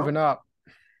leagues. Moving up.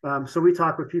 So we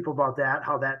talk with people about that,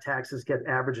 how that taxes get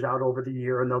averaged out over the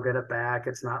year and they'll get it back.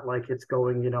 It's not like it's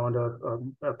going, into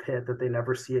a pit that they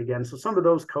never see again. So some of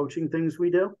those coaching things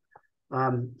we do.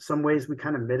 Some ways we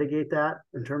kind of mitigate that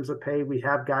in terms of pay. We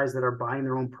have guys that are buying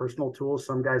their own personal tools.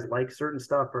 Some guys like certain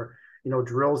stuff or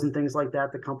drills and things like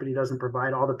that. The company doesn't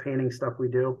provide all the painting stuff we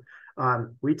do.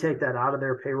 We take that out of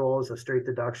their payroll as a straight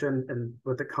deduction and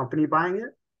with the company buying it.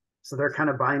 So they're kind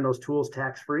of buying those tools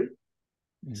tax-free.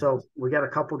 Mm-hmm. So we got a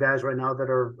couple guys right now that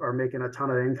are making a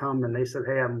ton of income and they said,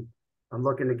 hey, I'm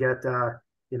looking to get,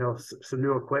 some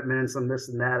new equipment and some this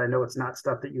and that. I know it's not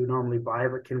stuff that you normally buy,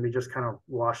 but can we just kind of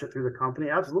wash it through the company?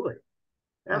 Absolutely.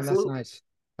 That's nice.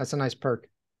 That's a nice perk.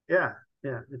 Yeah.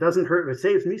 Yeah. It doesn't hurt. It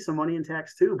saves me some money in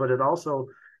tax too, but it also,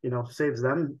 saves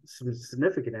them some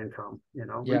significant income.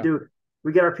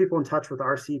 We get our people in touch with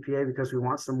our CPA because we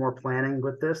want some more planning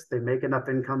with this. They make enough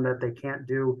income that they can't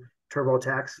do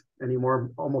TurboTax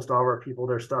anymore. Almost all of our people,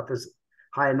 their stuff is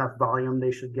high enough volume.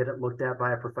 They should get it looked at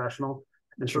by a professional.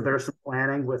 And so there's some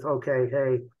planning with, okay,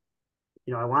 hey,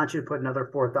 I want you to put another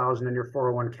 4,000 in your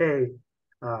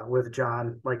 401k with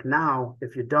John. Like now,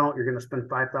 if you don't, you're going to spend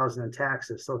 5,000 in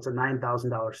taxes. So it's a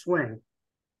 $9,000 swing.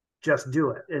 Just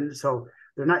do it. And so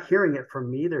they're not hearing it from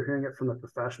me. They're hearing it from the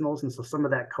professionals. And so some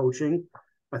of that coaching,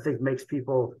 I think, makes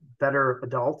people better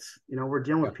adults. We're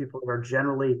dealing with people that are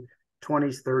generally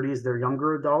 20s, 30s. They're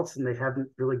younger adults and they haven't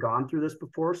really gone through this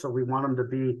before. So we want them to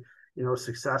be as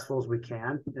successful as we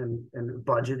can and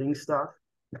budgeting stuff.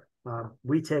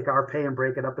 We take our pay and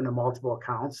break it up into multiple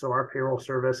accounts. So our payroll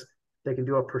service, they can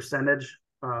do a percentage.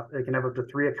 They can have up to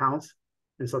 3 accounts.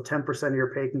 And so 10% of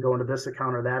your pay can go into this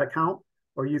account or that account,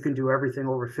 or you can do everything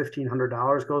over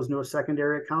 $1,500 goes into a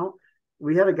secondary account.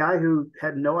 We had a guy who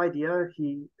had no idea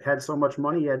he had so much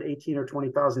money. He had $18,000 or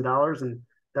 $20,000, and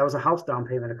that was a house down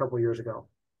payment a couple of years ago.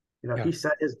 He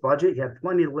set his budget. He had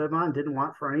plenty to live on, didn't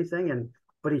want for anything.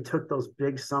 But he took those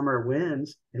big summer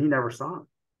wins and he never saw them.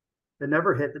 It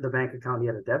never hit the bank account he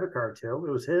had a debit card to.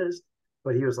 It was his.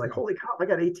 But he was like, holy cow, I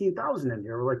got 18,000 in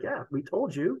here. We're like, yeah, we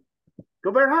told you.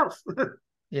 Go buy a house.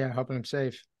 Yeah, helping him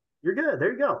save. You're good.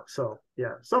 There you go. So,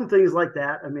 yeah, some things like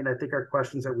that. I mean, I think are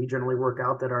questions that we generally work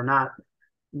out that are not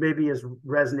maybe as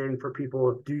resonating for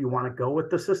people. Do you want to go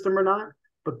with the system or not?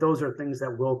 But those are things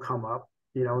that will come up,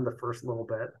 in the first little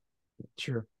bit.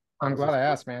 Sure. I'm glad I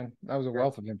asked, man. That was a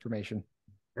wealth of information.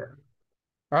 Yeah.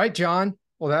 All right, John.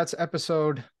 Well, that's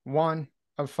episode 1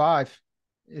 of 5.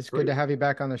 It's good to have you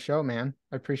back on the show, man.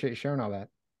 I appreciate you sharing all that.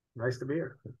 Nice to be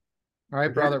here. All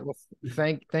right, brother. Well,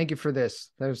 thank you for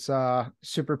this. There's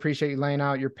super appreciate you laying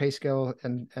out your pay scale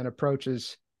and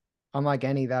approaches unlike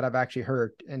any that I've actually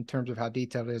heard in terms of how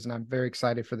detailed it is. And I'm very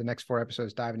excited for the next 4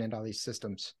 episodes diving into all these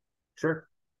systems. Sure.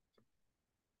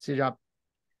 See you, John.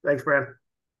 Thanks, Brad.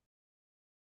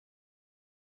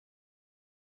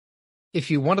 If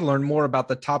you want to learn more about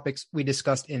the topics we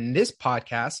discussed in this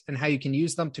podcast and how you can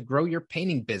use them to grow your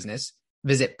painting business,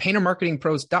 visit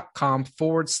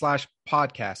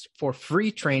paintermarketingpros.com/podcast for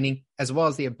free training, as well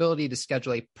as the ability to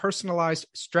schedule a personalized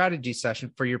strategy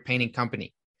session for your painting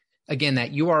company. Again,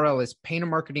 that URL is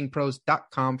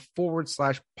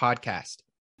paintermarketingpros.com/podcast.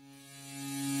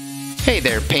 Hey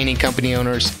there, painting company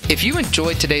owners. If you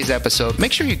enjoyed today's episode,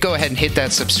 make sure you go ahead and hit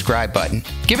that subscribe button.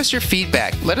 Give us your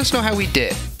feedback. Let us know how we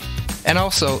did. And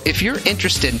also, if you're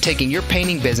interested in taking your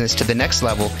painting business to the next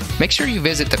level, make sure you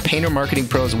visit the Painter Marketing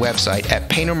Pros website at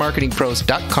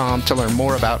paintermarketingpros.com to learn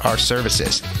more about our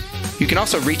services. You can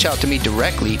also reach out to me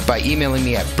directly by emailing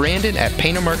me at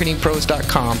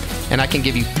brandon@paintermarketingpros.com, and I can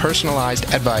give you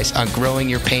personalized advice on growing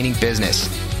your painting business.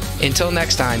 Until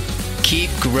next time,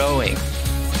 keep growing.